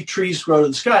believe trees grow to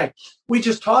the sky. We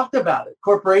just talked about it.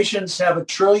 Corporations have $1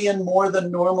 trillion more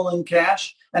than normal in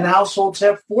cash, and households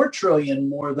have $4 trillion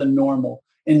more than normal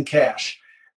in cash.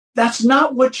 That's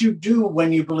not what you do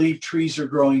when you believe trees are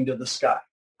growing to the sky,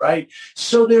 right?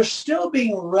 So they're still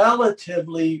being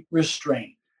relatively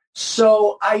restrained.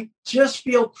 So I just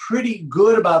feel pretty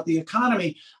good about the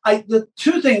economy. The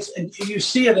 2 things, and you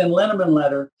see it in Linneman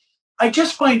letter, I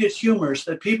just find it humorous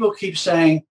that people keep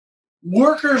saying,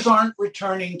 workers aren't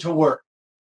returning to work.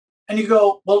 And you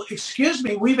go, well, excuse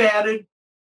me, we've added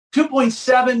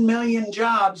 2.7 million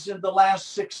jobs in the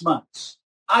last 6 months.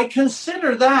 I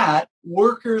consider that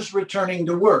workers returning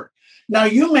to work. Now,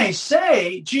 you may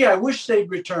say, gee, I wish they'd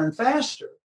return faster.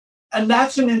 And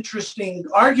that's an interesting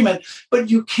argument. But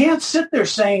you can't sit there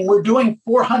saying we're doing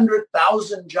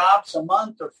 400,000 jobs a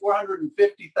month or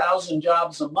 450,000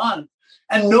 jobs a month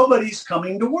and nobody's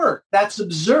coming to work. That's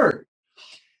absurd.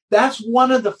 That's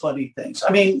one of the funny things.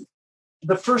 I mean,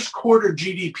 the first quarter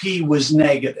GDP was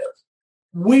negative.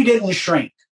 We didn't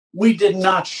shrink. We did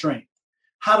not shrink.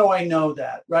 How do I know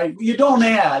that, right? You don't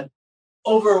add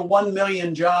over 1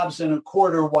 million jobs in a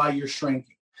quarter while you're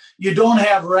shrinking. You don't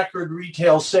have record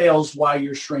retail sales while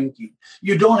you're shrinking.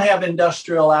 You don't have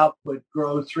industrial output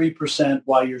grow 3%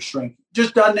 while you're shrinking.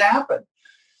 Just doesn't happen.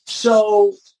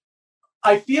 So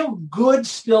I feel good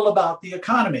still about the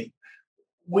economy.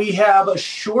 We have a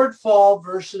shortfall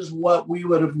versus what we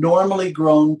would have normally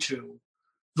grown to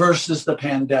versus the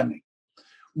pandemic.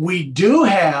 We do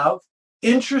have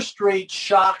interest rate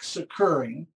shocks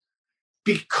occurring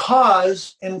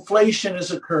because inflation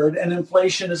has occurred, and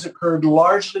inflation has occurred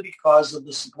largely because of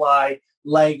the supply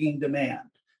lagging demand.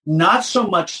 Not so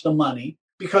much the money,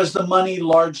 because the money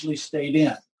largely stayed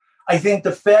in. I think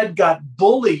the Fed got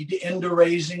bullied into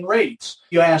raising rates.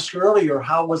 You asked earlier,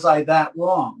 how was I that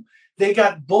wrong? They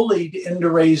got bullied into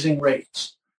raising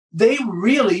rates. They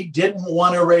really didn't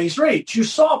want to raise rates. You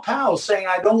saw Powell saying,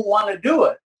 I don't want to do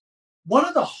it. One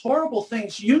of the horrible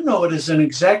things, you know it as an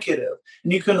executive,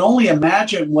 and you can only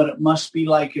imagine what it must be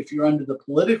like if you're under the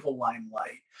political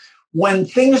limelight. When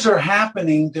things are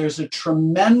happening, there's a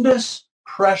tremendous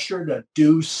pressure to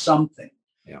do something,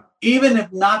 even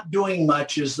if not doing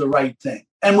much is the right thing.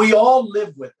 And we all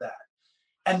live with that.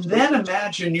 And then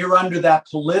imagine you're under that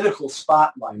political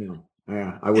spotlight. I know.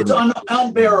 Yeah, it's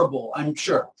unbearable, I'm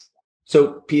sure.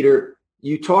 So, Peter,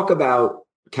 you talk about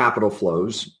capital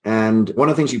flows. And one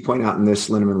of the things you point out in this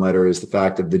Linneman letter is the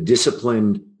fact of the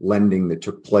disciplined lending that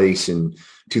took place in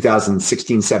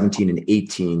 2016, 17, and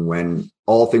 18, when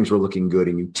all things were looking good.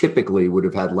 And you typically would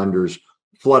have had lenders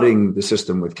flooding the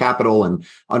system with capital, and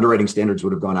underwriting standards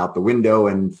would have gone out the window.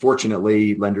 And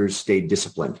fortunately, lenders stayed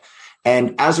disciplined.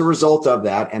 And as a result of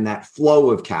that and that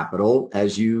flow of capital,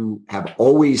 as you have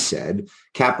always said,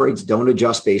 cap rates don't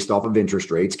adjust based off of interest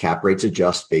rates. Cap rates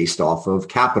adjust based off of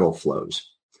capital flows.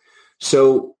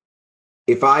 So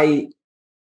if I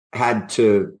had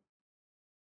to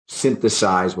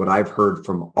synthesize what I've heard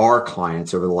from our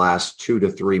clients over the last 2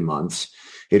 to 3 months,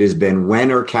 it has been,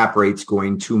 when are cap rates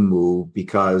going to move?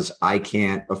 Because I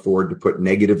can't afford to put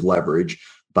negative leverage,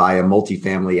 buy a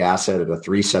multifamily asset at a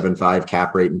 3.75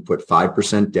 cap rate and put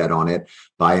 5% debt on it,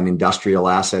 buy an industrial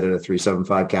asset at a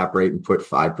 3.75 cap rate and put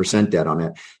 5% debt on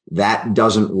it. That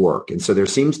doesn't work. And so there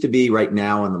seems to be right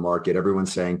now in the market,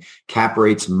 everyone's saying cap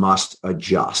rates must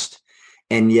adjust.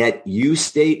 And yet you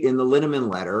state in the Linneman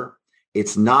letter,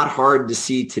 it's not hard to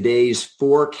see today's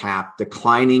 4 cap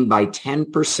declining by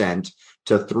 10%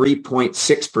 to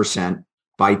 3.6%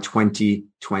 by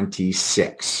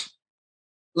 2026.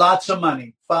 Lots of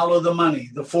money. Follow the money.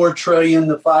 The 4 trillion,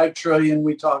 the 5 trillion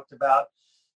we talked about.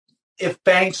 If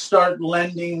banks start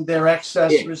lending their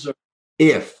excess reserves.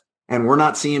 And we're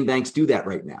not seeing banks do that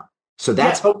right now. So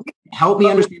that's, help me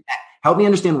understand that. Help me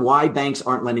understand why banks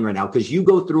aren't lending right now, because you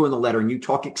go through in the letter and you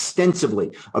talk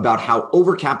extensively about how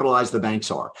overcapitalized the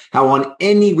banks are, how on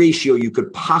any ratio you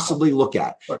could possibly look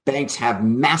at, banks have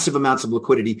massive amounts of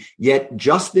liquidity. Yet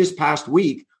just this past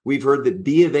week, we've heard that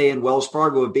B of A and Wells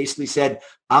Fargo have basically said,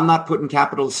 I'm not putting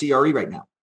capital to CRE right now.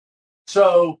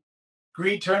 So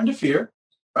greed turned to fear,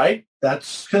 right?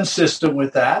 That's consistent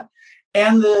with that.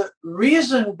 And the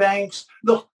reason banks,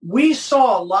 look, we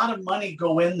saw a lot of money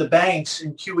go in the banks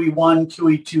in QE1,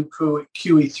 QE2,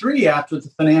 QE3 after the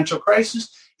financial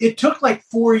crisis. It took like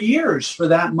 4 years for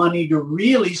that money to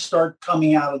really start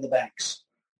coming out of the banks,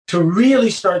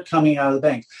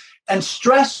 And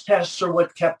stress tests are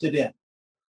what kept it in.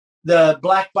 The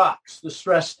black box, the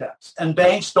stress tests, and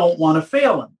banks don't want to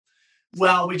fail them.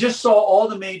 Well, we just saw all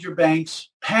the major banks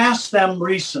pass them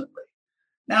recently.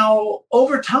 Now,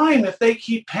 over time, if they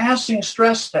keep passing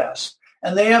stress tests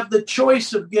and they have the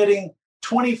choice of getting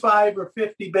 25 or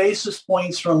 50 basis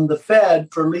points from the Fed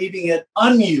for leaving it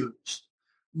unused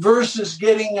versus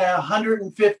getting a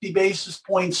 150 basis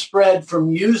point spread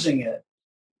from using it,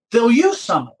 they'll use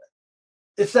some of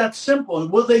it. It's that simple.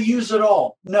 And will they use it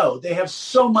all? No, they have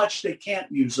so much they can't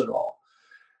use it all.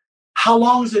 How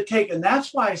long does it take? And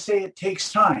that's why I say it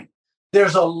takes time.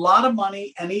 There's a lot of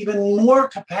money and even more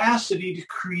capacity to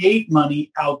create money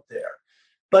out there.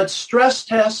 But stress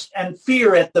tests and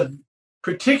fear at the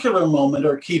particular moment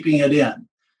are keeping it in.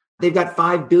 They've got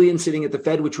 $5 billion sitting at the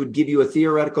Fed, which would give you a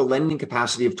theoretical lending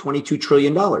capacity of $22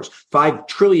 trillion. $5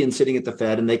 trillion sitting at the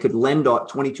Fed, and they could lend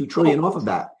 $22 trillion off of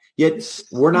that. Yet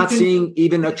we're not seeing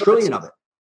even $1 trillion of it.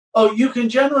 Oh, you can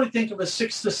generally think of a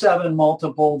 6 to 7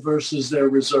 multiple versus their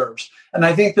reserves. And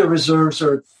I think the reserves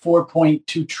are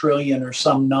 4.2 trillion or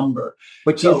some number.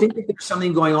 But do you think that there's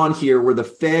something going on here where the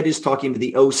Fed is talking to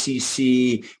the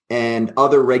OCC and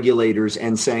other regulators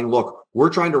and saying, look, we're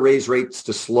trying to raise rates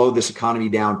to slow this economy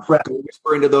down. Right. Go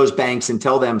whisper into those banks and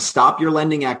tell them, stop your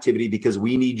lending activity because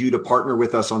we need you to partner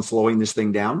with us on slowing this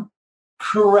thing down?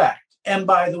 Correct. And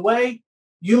by the way,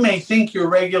 you may think your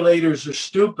regulators are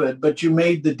stupid, but you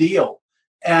made the deal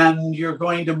and you're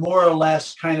going to more or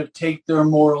less kind of take their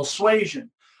moral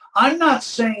suasion. I'm not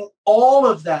saying all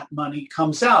of that money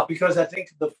comes out because I think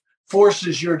the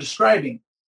forces you're describing,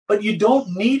 but you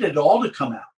don't need it all to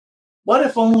come out. What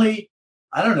if only,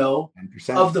 I don't know,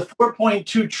 10%. Of the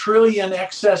 4.2 trillion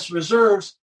excess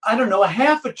reserves, I don't know,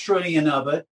 $500 billion of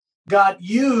it got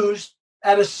used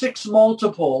at a 6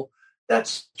 multiple.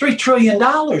 That's $3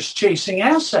 trillion chasing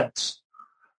assets.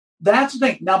 That's the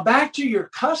thing. Now back to your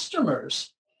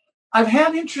customers. I've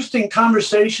had interesting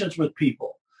conversations with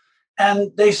people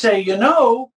and they say,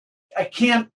 I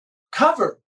can't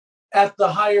cover at the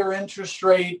higher interest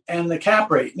rate and the cap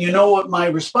rate. And you know what my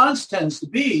response tends to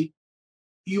be?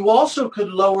 You also could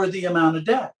lower the amount of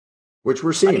debt. Which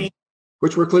we're seeing,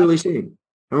 which we're clearly seeing.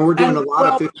 I mean, we're doing a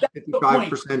lot of 50,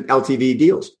 55% LTV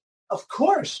deals. Of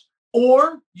course.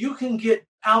 Or you can get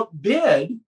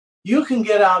outbid. You can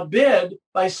get outbid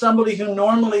by somebody who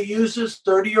normally uses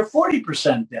 30 or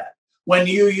 40% debt when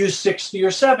you use 60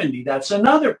 or 70. That's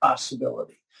another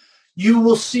possibility. You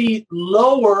will see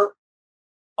lower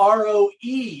ROE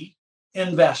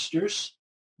investors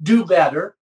do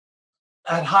better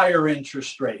at higher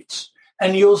interest rates.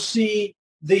 And you'll see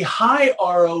the high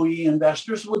ROE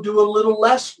investors will do a little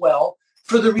less well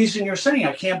for the reason you're saying.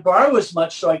 I can't borrow as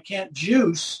much, so I can't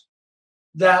juice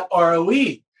that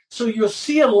ROE. So you'll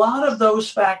see a lot of those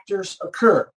factors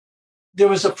occur. There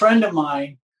was a friend of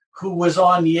mine who was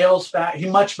on Yale's faculty,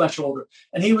 much, much older,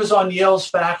 and he was on Yale's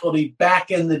faculty back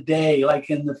in the day, like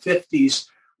in the 50s,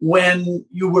 when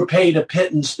you were paid a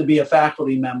pittance to be a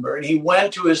faculty member. And he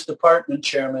went to his department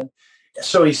chairman,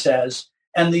 so he says,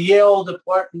 and the Yale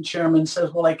department chairman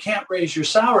says, well, I can't raise your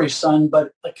salary, son,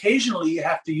 but occasionally you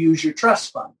have to use your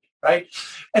trust fund, right?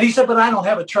 And he said, but I don't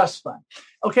have a trust fund.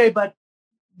 Okay, but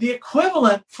the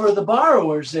equivalent for the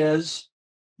borrowers is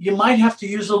you might have to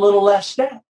use a little less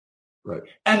debt. Right.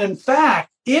 And in fact,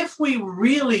 if we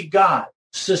really got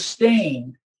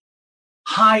sustained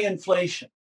high inflation,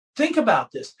 think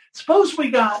about this. Suppose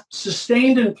we got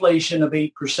sustained inflation of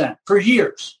 8% for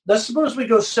years. Let's suppose we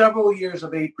go several years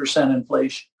of 8%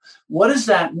 inflation. What does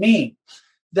that mean?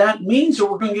 That means that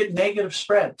we're going to get negative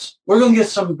spreads. We're going to get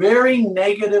some very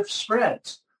negative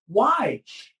spreads. Why?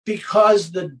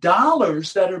 Because the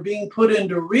dollars that are being put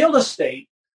into real estate,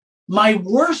 my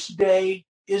worst day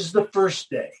is the first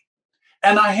day.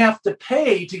 And I have to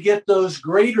pay to get those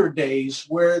greater days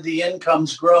where the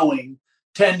income's growing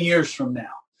 10 years from now.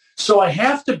 So I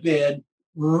have to bid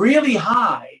really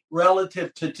high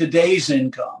relative to today's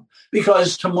income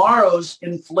because tomorrow's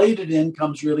inflated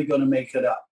income is really going to make it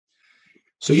up.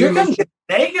 So you're going to get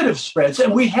negative spreads.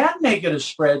 And we had negative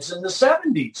spreads in the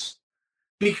 70s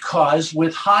because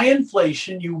with high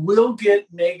inflation, you will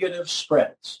get negative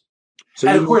spreads.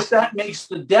 And of course, that makes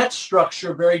the debt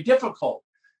structure very difficult.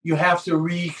 You have to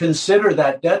reconsider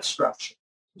that debt structure.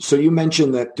 So you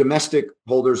mentioned that domestic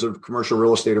holders of commercial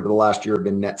real estate over the last year have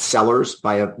been net sellers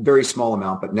by a very small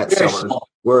amount, but net sellers,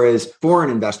 whereas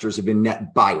foreign investors have been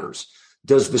net buyers.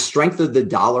 Does the strength of the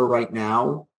dollar right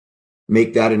now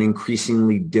make that an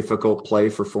increasingly difficult play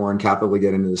for foreign capital to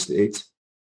get into the States?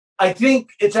 I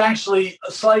think it's actually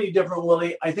slightly different,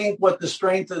 Willie. I think what the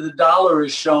strength of the dollar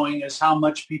is showing is how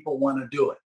much people want to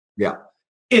do it. Yeah.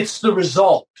 It's the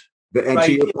result. And right.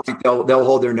 To your point, they'll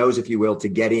hold their nose, if you will, to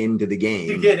get into the game.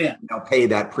 To get in. They'll pay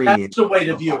that premium. That's the way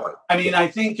to view it. I mean, I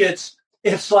think it's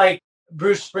like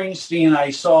Bruce Springsteen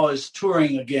I saw is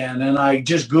touring again, and I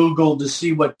just Googled to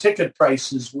see what ticket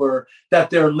prices were that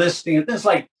they're listing. It's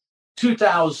like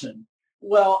 $2,000.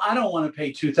 Well, I don't want to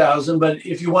pay $2,000, but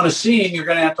if you want to see him, you're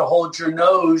going to have to hold your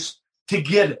nose to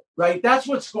get it, right? That's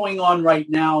what's going on right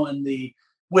now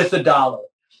with the dollar,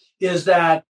 is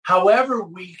that however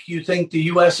weak you think the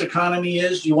U.S. economy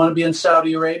is, do you want to be in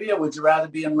Saudi Arabia? Would you rather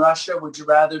be in Russia? Would you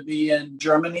rather be in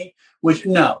Germany?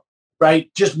 No,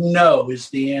 right? Just no is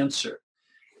the answer.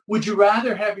 Would you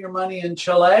rather have your money in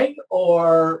Chile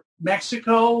or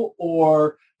Mexico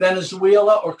or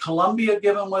Venezuela or Colombia,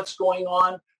 given what's going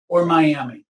on, or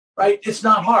Miami, right? It's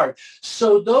not hard.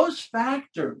 So those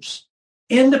factors,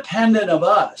 independent of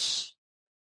us,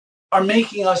 are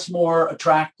making us more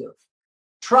attractive.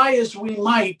 Try as we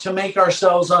might to make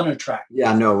ourselves unattractive.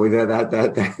 Yeah, no, we're not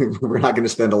going to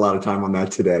spend a lot of time on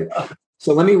that today.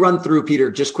 So let me run through,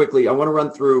 Peter, just quickly. I want to run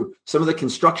through some of the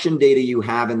construction data you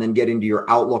have and then get into your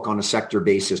outlook on a sector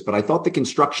basis. But I thought the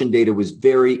construction data was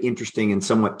very interesting and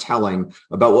somewhat telling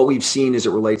about what we've seen as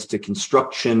it relates to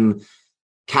construction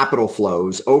capital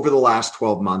flows over the last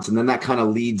 12 months. And then that kind of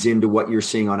leads into what you're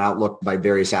seeing on outlook by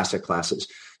various asset classes.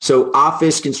 So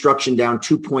office construction down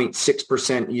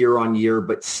 2.6% year on year,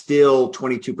 but still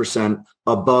 22%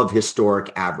 above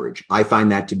historic average. I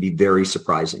find that to be very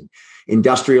surprising.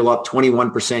 Industrial up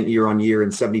 21% year on year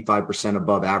and 75%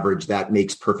 above average. That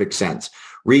makes perfect sense.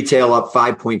 Retail up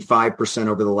 5.5%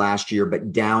 over the last year,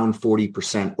 but down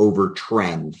 40% over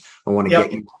trend. I want to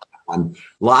get you on.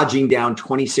 Lodging down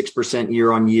 26%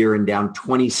 year on year and down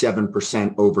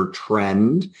 27% over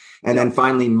trend. And then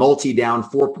finally, multi down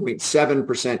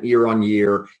 4.7% year on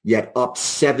year, yet up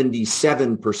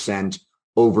 77%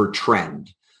 over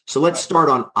trend. So let's start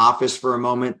on office for a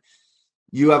moment.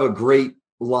 You have a great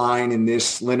line in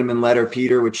this Linneman letter,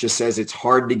 Peter, which just says it's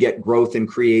hard to get growth and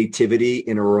creativity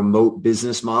in a remote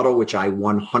business model, which I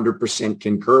 100%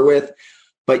 concur with.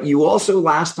 But you also,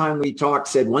 last time we talked,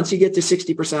 said once you get to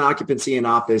 60% occupancy in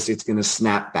office, it's going to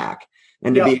snap back.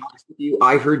 And to be honest with you,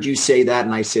 I heard you say that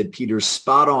and I said, Peter's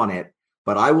spot on it.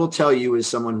 But I will tell you, as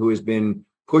someone who has been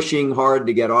pushing hard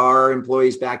to get our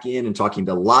employees back in and talking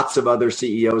to lots of other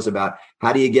CEOs about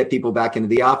how do you get people back into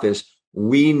the office,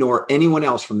 we nor anyone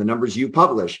else from the numbers you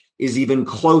publish is even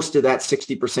close to that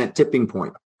 60% tipping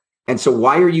point. And so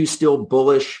why are you still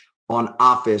bullish on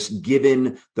office,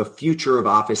 given the future of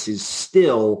office is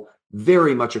still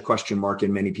very much a question mark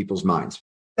in many people's minds?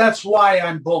 That's why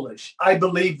I'm bullish. I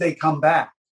believe they come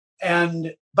back.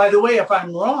 And by the way, if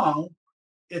I'm wrong,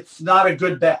 it's not a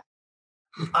good bet.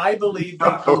 I believe they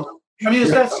come back. I mean,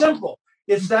 it's that simple.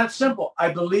 It's that simple.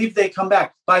 I believe they come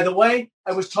back. By the way,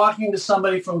 I was talking to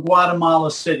somebody from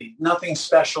Guatemala City. Nothing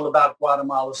special about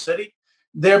Guatemala City.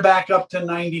 They're back up to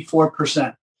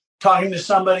 94%. Talking to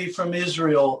somebody from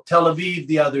Israel, Tel Aviv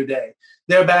the other day.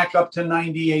 They're back up to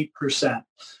 98%.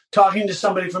 Talking to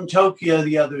somebody from Tokyo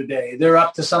the other day. They're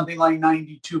up to something like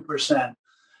 92%.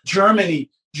 Germany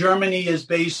is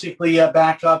basically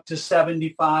back up to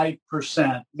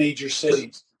 75%, major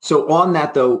cities. So on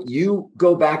that, though, you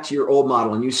go back to your old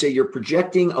model and you say you're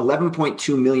projecting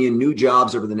 11.2 million new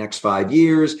jobs over the next 5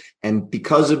 years. And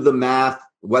because of the math,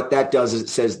 what that does is it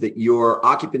says that your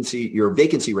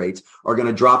vacancy rates are going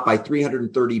to drop by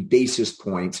 330 basis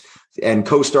points. And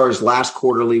CoStar's last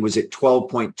quarterly was at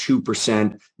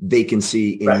 12.2%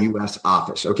 vacancy in U.S.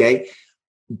 office. Okay.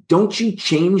 Don't you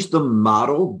change the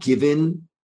model given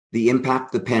the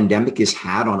impact the pandemic has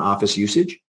had on office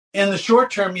usage? In the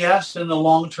short term, yes. In the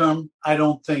long term, I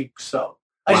don't think so.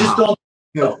 I just don't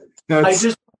think so. I just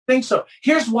don't think so.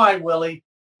 Here's why, Willie.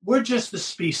 We're just the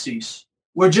species.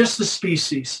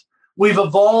 We've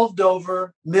evolved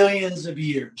over millions of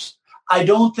years. I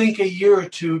don't think a year or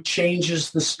two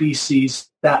changes the species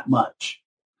that much.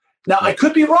 Now, I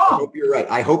could be wrong.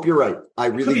 I hope you're right. I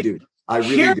really do.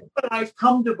 Here's what I've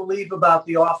come to believe about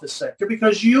the office sector,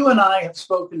 because you and I have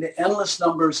spoken to endless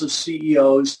numbers of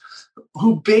CEOs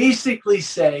who basically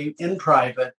say in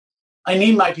private, I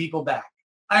need my people back.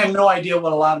 I have no idea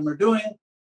what a lot of them are doing.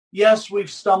 Yes, we've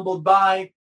stumbled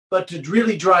by, but to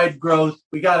really drive growth,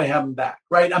 we got to have them back,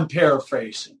 right? I'm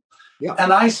paraphrasing. Yeah.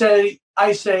 And I say,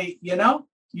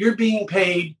 you're being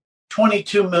paid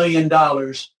 $22 million,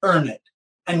 earn it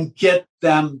and get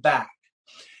them back.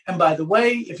 And by the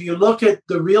way, if you look at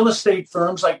the real estate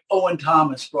firms like Owen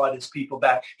Thomas brought his people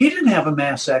back, he didn't have a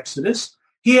mass exodus.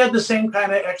 He had the same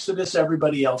kind of exodus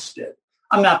everybody else did.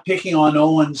 I'm not picking on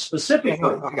Owen specifically.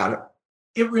 I got it.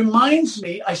 It reminds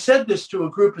me, I said this to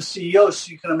a group of CEOs,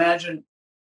 so you can imagine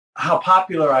how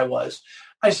popular I was.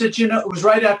 I said, it was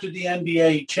right after the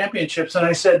NBA championships. And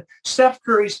I said, Steph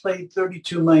Curry's paid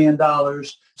 $32 million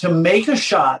to make a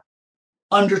shot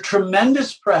under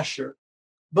tremendous pressure,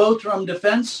 both from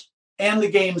defense and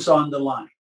the game's on the line.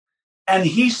 And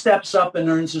he steps up and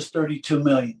earns his $32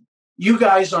 million. You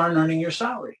guys aren't earning your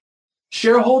salary.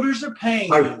 Shareholders are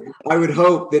paying you. I would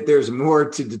hope that there's more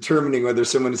to determining whether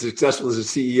someone is successful as a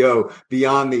CEO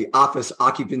beyond the office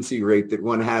occupancy rate that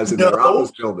one has in their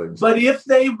office buildings. But if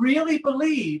they really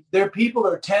believe their people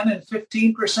are 10 and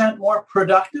 15% more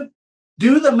productive,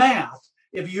 do the math.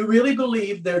 If you really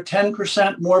believe they're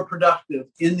 10% more productive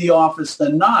in the office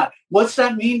than not, what's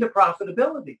that mean to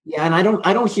profitability? Yeah, and I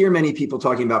don't hear many people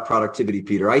talking about productivity,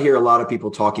 Peter. I hear a lot of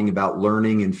people talking about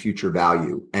learning and future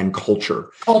value and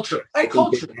culture. Culture.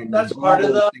 That's part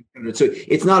of the... So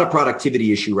it's not a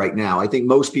productivity issue right now. I think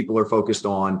most people are focused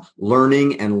on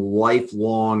learning and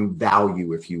lifelong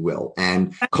value, if you will,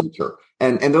 and culture.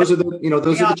 And those are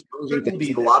the challenging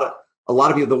things. A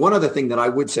lot of you, the one other thing that I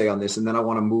would say on this, and then I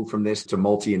want to move from this to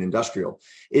multi and industrial,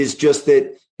 is just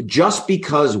that just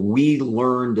because we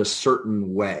learned a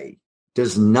certain way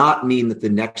does not mean that the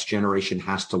next generation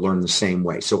has to learn the same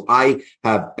way. So I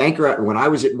have when I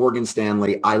was at Morgan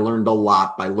Stanley, I learned a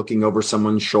lot by looking over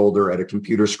someone's shoulder at a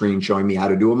computer screen showing me how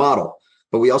to do a model.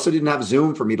 But we also didn't have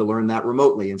Zoom for me to learn that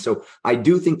remotely. And so I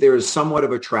do think there is somewhat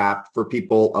of a trap for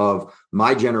people of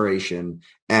my generation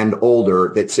and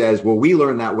older that says, well, we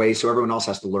learn that way, so everyone else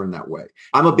has to learn that way.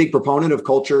 I'm a big proponent of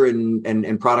culture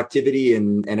and productivity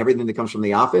and everything that comes from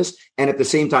the office. And at the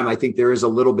same time, I think there is a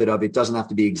little bit of it doesn't have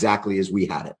to be exactly as we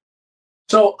had it.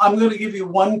 So I'm going to give you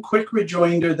one quick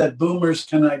rejoinder that boomers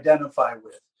can identify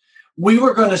with. We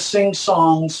were going to sing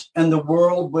songs and the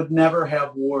world would never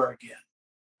have war again,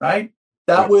 right?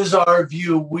 That was our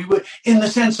view. We would, in the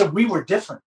sense of we were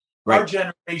different. Right. Our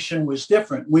generation was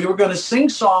different. We were going to sing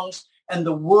songs and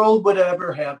the world would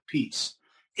ever have peace.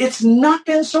 It's not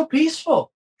been so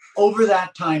peaceful over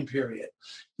that time period.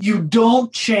 You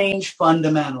don't change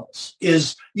fundamentals.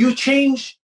 You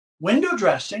change window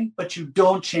dressing, but you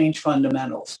don't change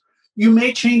fundamentals. You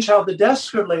may change how the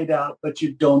desks are laid out, but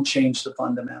you don't change the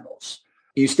fundamentals.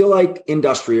 You still like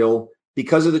industrial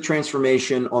because of the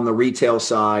transformation on the retail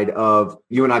side of,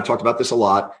 you and I have talked about this a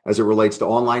lot as it relates to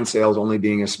online sales only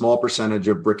being a small percentage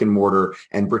of brick and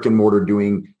mortar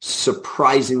doing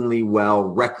surprisingly well,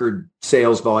 record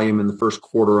sales volume in the first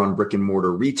quarter on brick and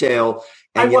mortar retail.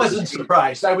 I wasn't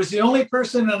surprised. I was the only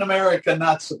person in America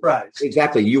not surprised.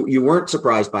 Exactly. You weren't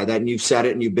surprised by that, and you've said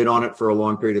it and you've been on it for a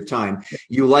long period of time.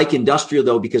 You like industrial,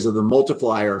 though, because of the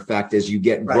multiplier effect. As you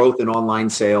get growth in online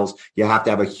sales, you have to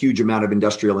have a huge amount of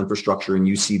industrial infrastructure, and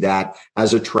you see that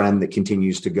as a trend that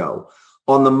continues to go.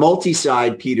 On the multi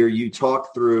side, Peter, you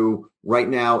talk through right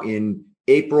now in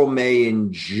April, May,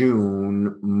 and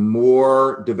June,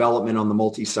 more development on the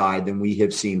multi side than we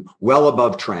have seen, well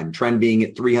above trend being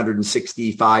at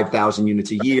 365,000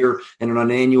 units a year. And on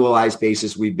an annualized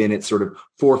basis, we've been at sort of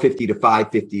 450 to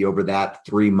 550 over that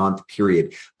 3-month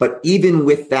period. But even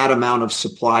with that amount of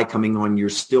supply coming on, you're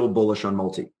still bullish on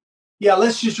multi. Yeah,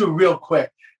 let's just do real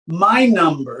quick. My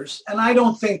numbers, and I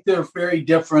don't think they're very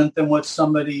different than what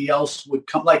somebody else would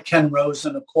come, like Ken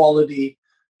Rosen, a quality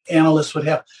analysts would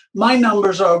have. My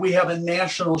numbers are we have a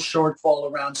national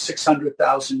shortfall around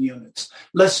 600,000 units.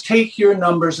 Let's take your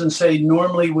numbers and say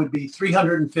normally would be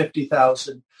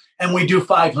 350,000 and we do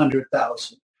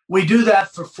 500,000. We do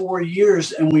that for 4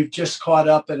 years and we've just caught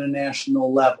up at a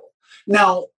national level.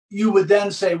 Now, you would then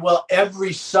say, well,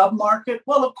 every submarket?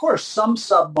 Well, of course, some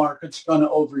submarkets are going to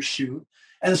overshoot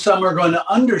and some are going to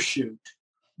undershoot.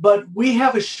 But we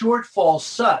have a shortfall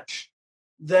such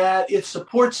that it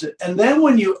supports it. And then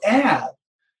when you add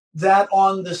that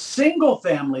on the single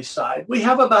family side, we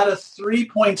have about a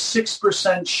 3.6%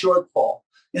 shortfall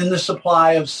in the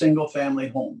supply of single family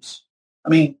homes. I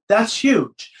mean, that's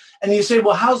huge. And you say,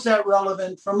 well, how's that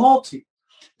relevant for multi?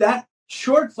 That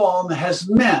shortfall has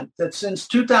meant that since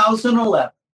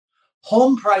 2011,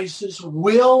 home prices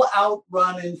will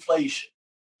outrun inflation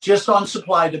just on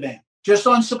supply demand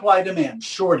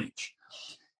shortage.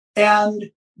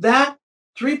 And that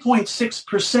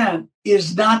 3.6%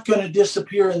 is not going to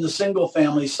disappear in the single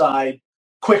family side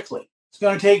quickly. It's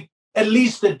going to take at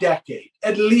least a decade.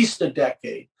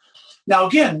 Now,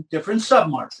 again, different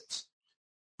submarkets.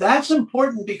 That's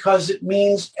important because it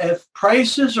means if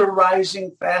prices are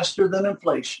rising faster than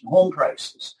inflation, home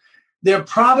prices, they're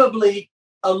probably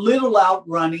a little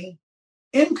outrunning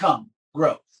income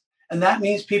growth. And that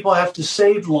means people have to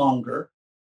save longer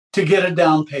to get a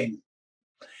down payment.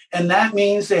 And that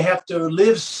means they have to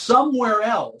live somewhere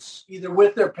else, either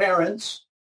with their parents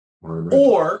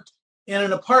or in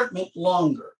an apartment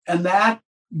longer. And that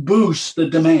boosts the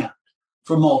demand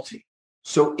for multi.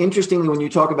 So interestingly, when you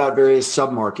talk about various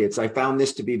submarkets, I found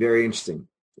this to be very interesting.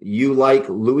 You like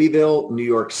Louisville, New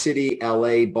York City,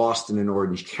 LA, Boston, and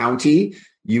Orange County.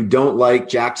 You don't like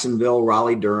Jacksonville,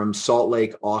 Raleigh, Durham, Salt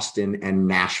Lake, Austin, and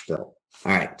Nashville.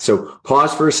 All right. So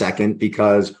pause for a second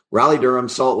because Raleigh, Durham,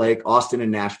 Salt Lake, Austin,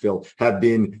 and Nashville have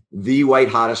been the white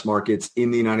hottest markets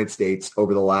in the United States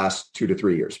over the last 2 to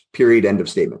 3 years, period, end of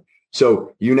statement.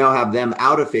 So you now have them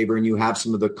out of favor and you have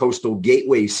some of the coastal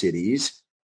gateway cities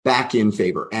back in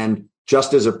favor. And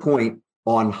just as a point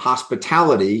on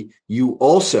hospitality, you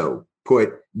also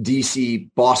put DC,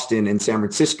 Boston, and San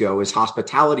Francisco as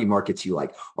hospitality markets you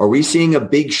like. Are we seeing a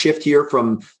big shift here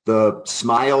from the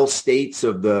smile states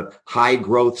of the high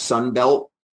growth Sun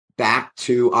Belt back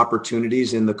to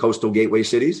opportunities in the coastal gateway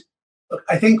cities?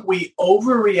 I think we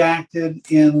overreacted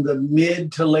in the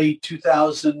mid to late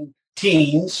 2000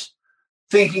 teens,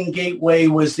 thinking gateway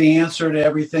was the answer to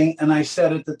everything. And I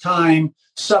said at the time,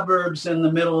 suburbs in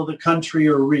the middle of the country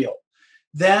are real.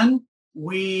 Then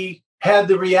we had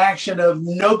the reaction of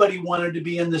nobody wanted to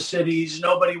be in the cities,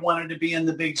 nobody wanted to be in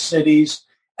the big cities,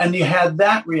 and you had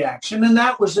that reaction, and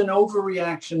that was an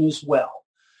overreaction as well.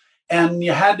 And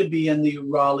you had to be in the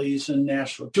Raleighs and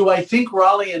Nashville. Do I think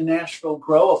Raleigh and Nashville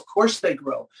grow? Of course they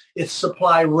grow. It's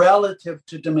supply relative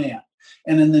to demand.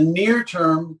 And in the near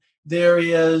term, there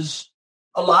is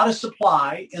a lot of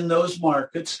supply in those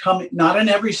markets coming, not in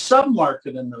every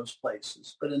sub-market in those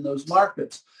places, but in those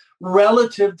markets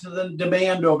relative to the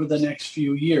demand over the next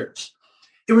few years.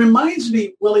 It reminds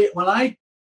me, Willie, when I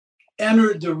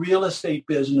entered the real estate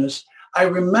business, I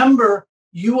remember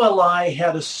ULI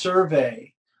had a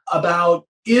survey about,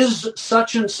 is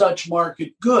such and such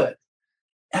market good?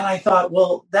 And I thought,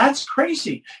 well, that's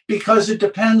crazy because it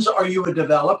depends, are you a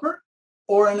developer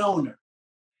or an owner?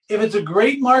 If it's a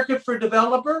great market for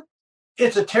developer,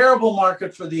 it's a terrible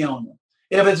market for the owner.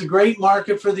 If it's a great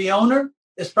market for the owner,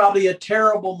 it's probably a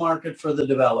terrible market for the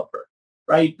developer,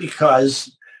 right?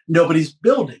 Because nobody's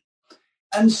building.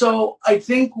 And so I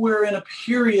think we're in a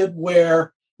period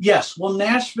where, yes, will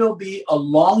Nashville be a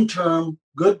long-term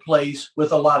good place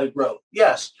with a lot of growth?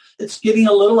 Yes, it's getting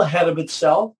a little ahead of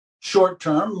itself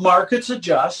short-term. Markets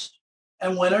adjust.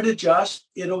 And when it adjusts,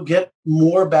 it'll get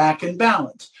more back in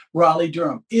balance.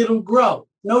 Raleigh-Durham, it'll grow.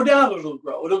 No doubt it'll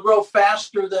grow. It'll grow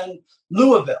faster than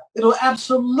Louisville. It'll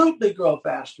absolutely grow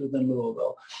faster than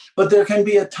Louisville. But there can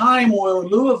be a time where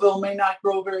Louisville may not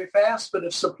grow very fast, but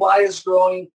if supply is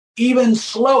growing even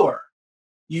slower,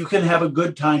 you can have a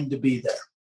good time to be there.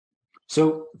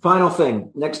 So final thing,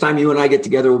 next time you and I get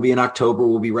together will be in October.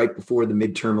 We'll be right before the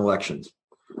midterm elections.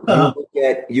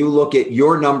 You look at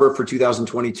your number for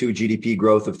 2022 GDP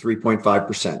growth of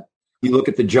 3.5%. You look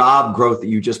at the job growth that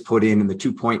you just put in the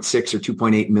 2.6 or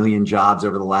 2.8 million jobs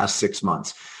over the last 6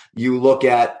 months. You look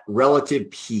at relative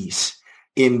peace.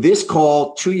 In this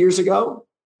call 2 years ago,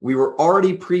 we were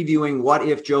already previewing what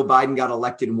if Joe Biden got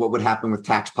elected and what would happen with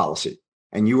tax policy.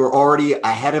 And you were already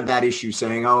ahead of that issue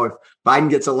saying, oh, if Biden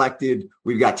gets elected,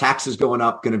 we've got taxes going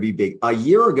up, going to be big. A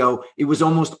year ago, it was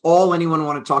almost all anyone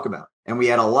wanted to talk about. And we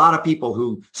had a lot of people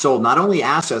who sold not only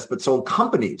assets, but sold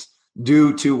companies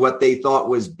due to what they thought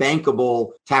was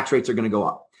bankable tax rates are going to go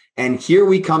up. And here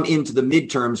we come into the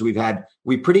midterms.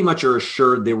 We pretty much are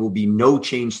assured there will be no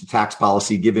change to tax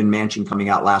policy, given Manchin coming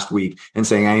out last week and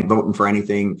saying, I ain't voting for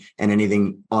anything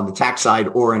on the tax side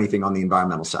or anything on the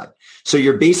environmental side. So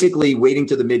you're basically waiting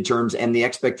to the midterms, and the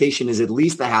expectation is at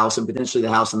least the House and potentially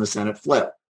the House and the Senate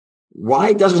flip.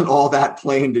 Why doesn't all that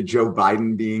play into Joe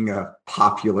Biden being a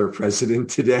popular president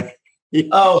today?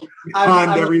 Beyond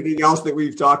everything else that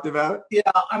we've talked about? Yeah,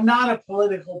 I'm not a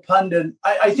political pundit.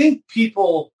 I think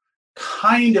people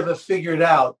kind of have figured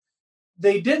out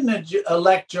they didn't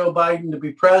elect Joe Biden to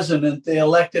be president. They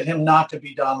elected him not to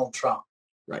be Donald Trump.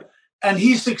 Right. And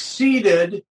he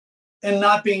succeeded in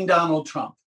not being Donald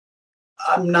Trump.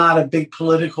 I'm not a big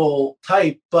political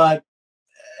type, but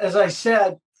as I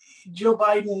said, Joe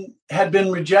Biden had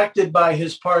been rejected by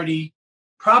his party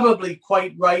probably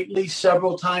quite rightly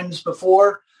several times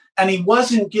before, and he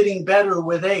wasn't getting better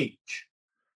with age.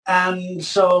 And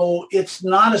so it's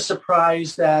not a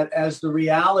surprise that as the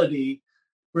reality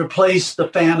replaced the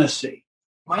fantasy.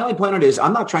 My only point on it is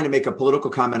I'm not trying to make a political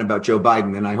comment about Joe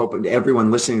Biden, and I hope everyone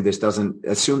listening to this doesn't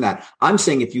assume that. I'm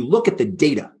saying if you look at the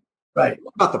data, right,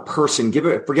 about the person,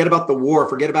 forget about the war,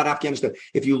 forget about Afghanistan.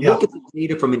 If you look at the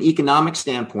data from an economic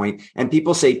standpoint, and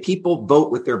people say people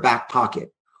vote with their back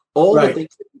pocket, all the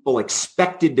things that people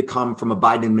expected to come from a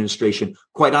Biden administration,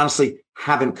 quite honestly,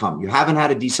 haven't come. You haven't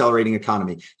had a decelerating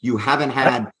economy. You haven't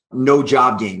had no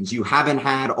job gains. You haven't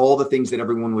had all the things that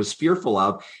everyone was fearful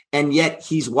of. And yet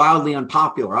he's wildly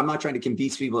unpopular. I'm not trying to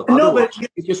convince people. No, but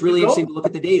it's just really interesting to look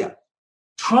at the data.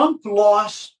 Trump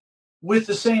lost with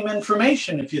the same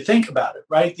information, if you think about it,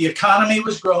 right? The economy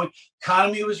was growing.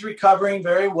 Economy was recovering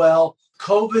very well.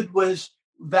 COVID was,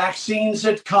 vaccines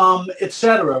had come, et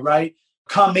cetera, right?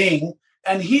 Coming.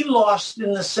 And he lost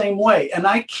in the same way. And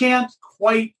I can't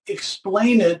quite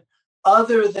explain it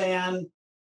other than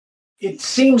it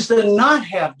seems to not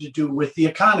have to do with the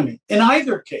economy in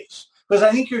either case, because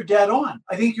I think you're dead on.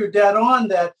 I think you're dead on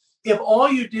that if all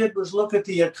you did was look at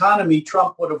the economy,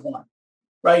 Trump would have won,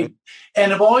 right?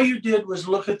 And if all you did was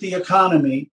look at the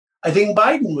economy, I think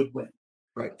Biden would win.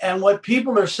 Right. And what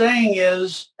people are saying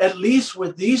is, at least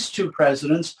with these two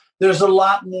presidents, there's a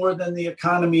lot more than the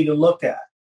economy to look at.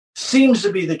 Seems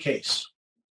to be the case.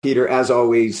 Peter, as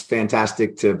always,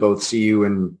 fantastic to both see you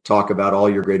and talk about all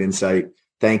your great insight.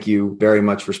 Thank you very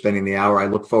much for spending the hour. I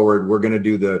look forward. We're going to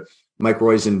do the Mike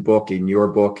Roizen book and your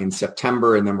book in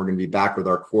September, and then we're going to be back with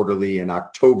our quarterly in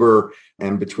October.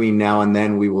 And between now and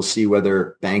then, we will see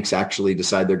whether banks actually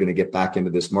decide they're going to get back into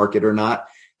this market or not.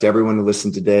 To everyone who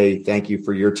listened today, thank you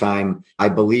for your time. I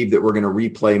believe that we're going to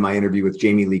replay my interview with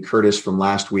Jamie Lee Curtis from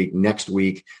last week next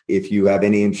week. If you have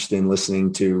any interest in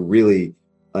listening to really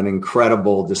an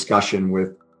incredible discussion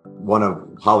with one of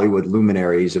Hollywood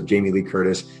luminaries of Jamie Lee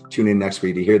Curtis, tune in next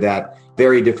week to hear that.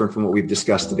 Very different from what we've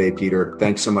discussed today, Peter.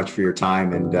 Thanks so much for your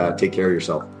time, and take care of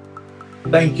yourself.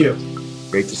 Thank you.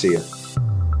 Great to see you.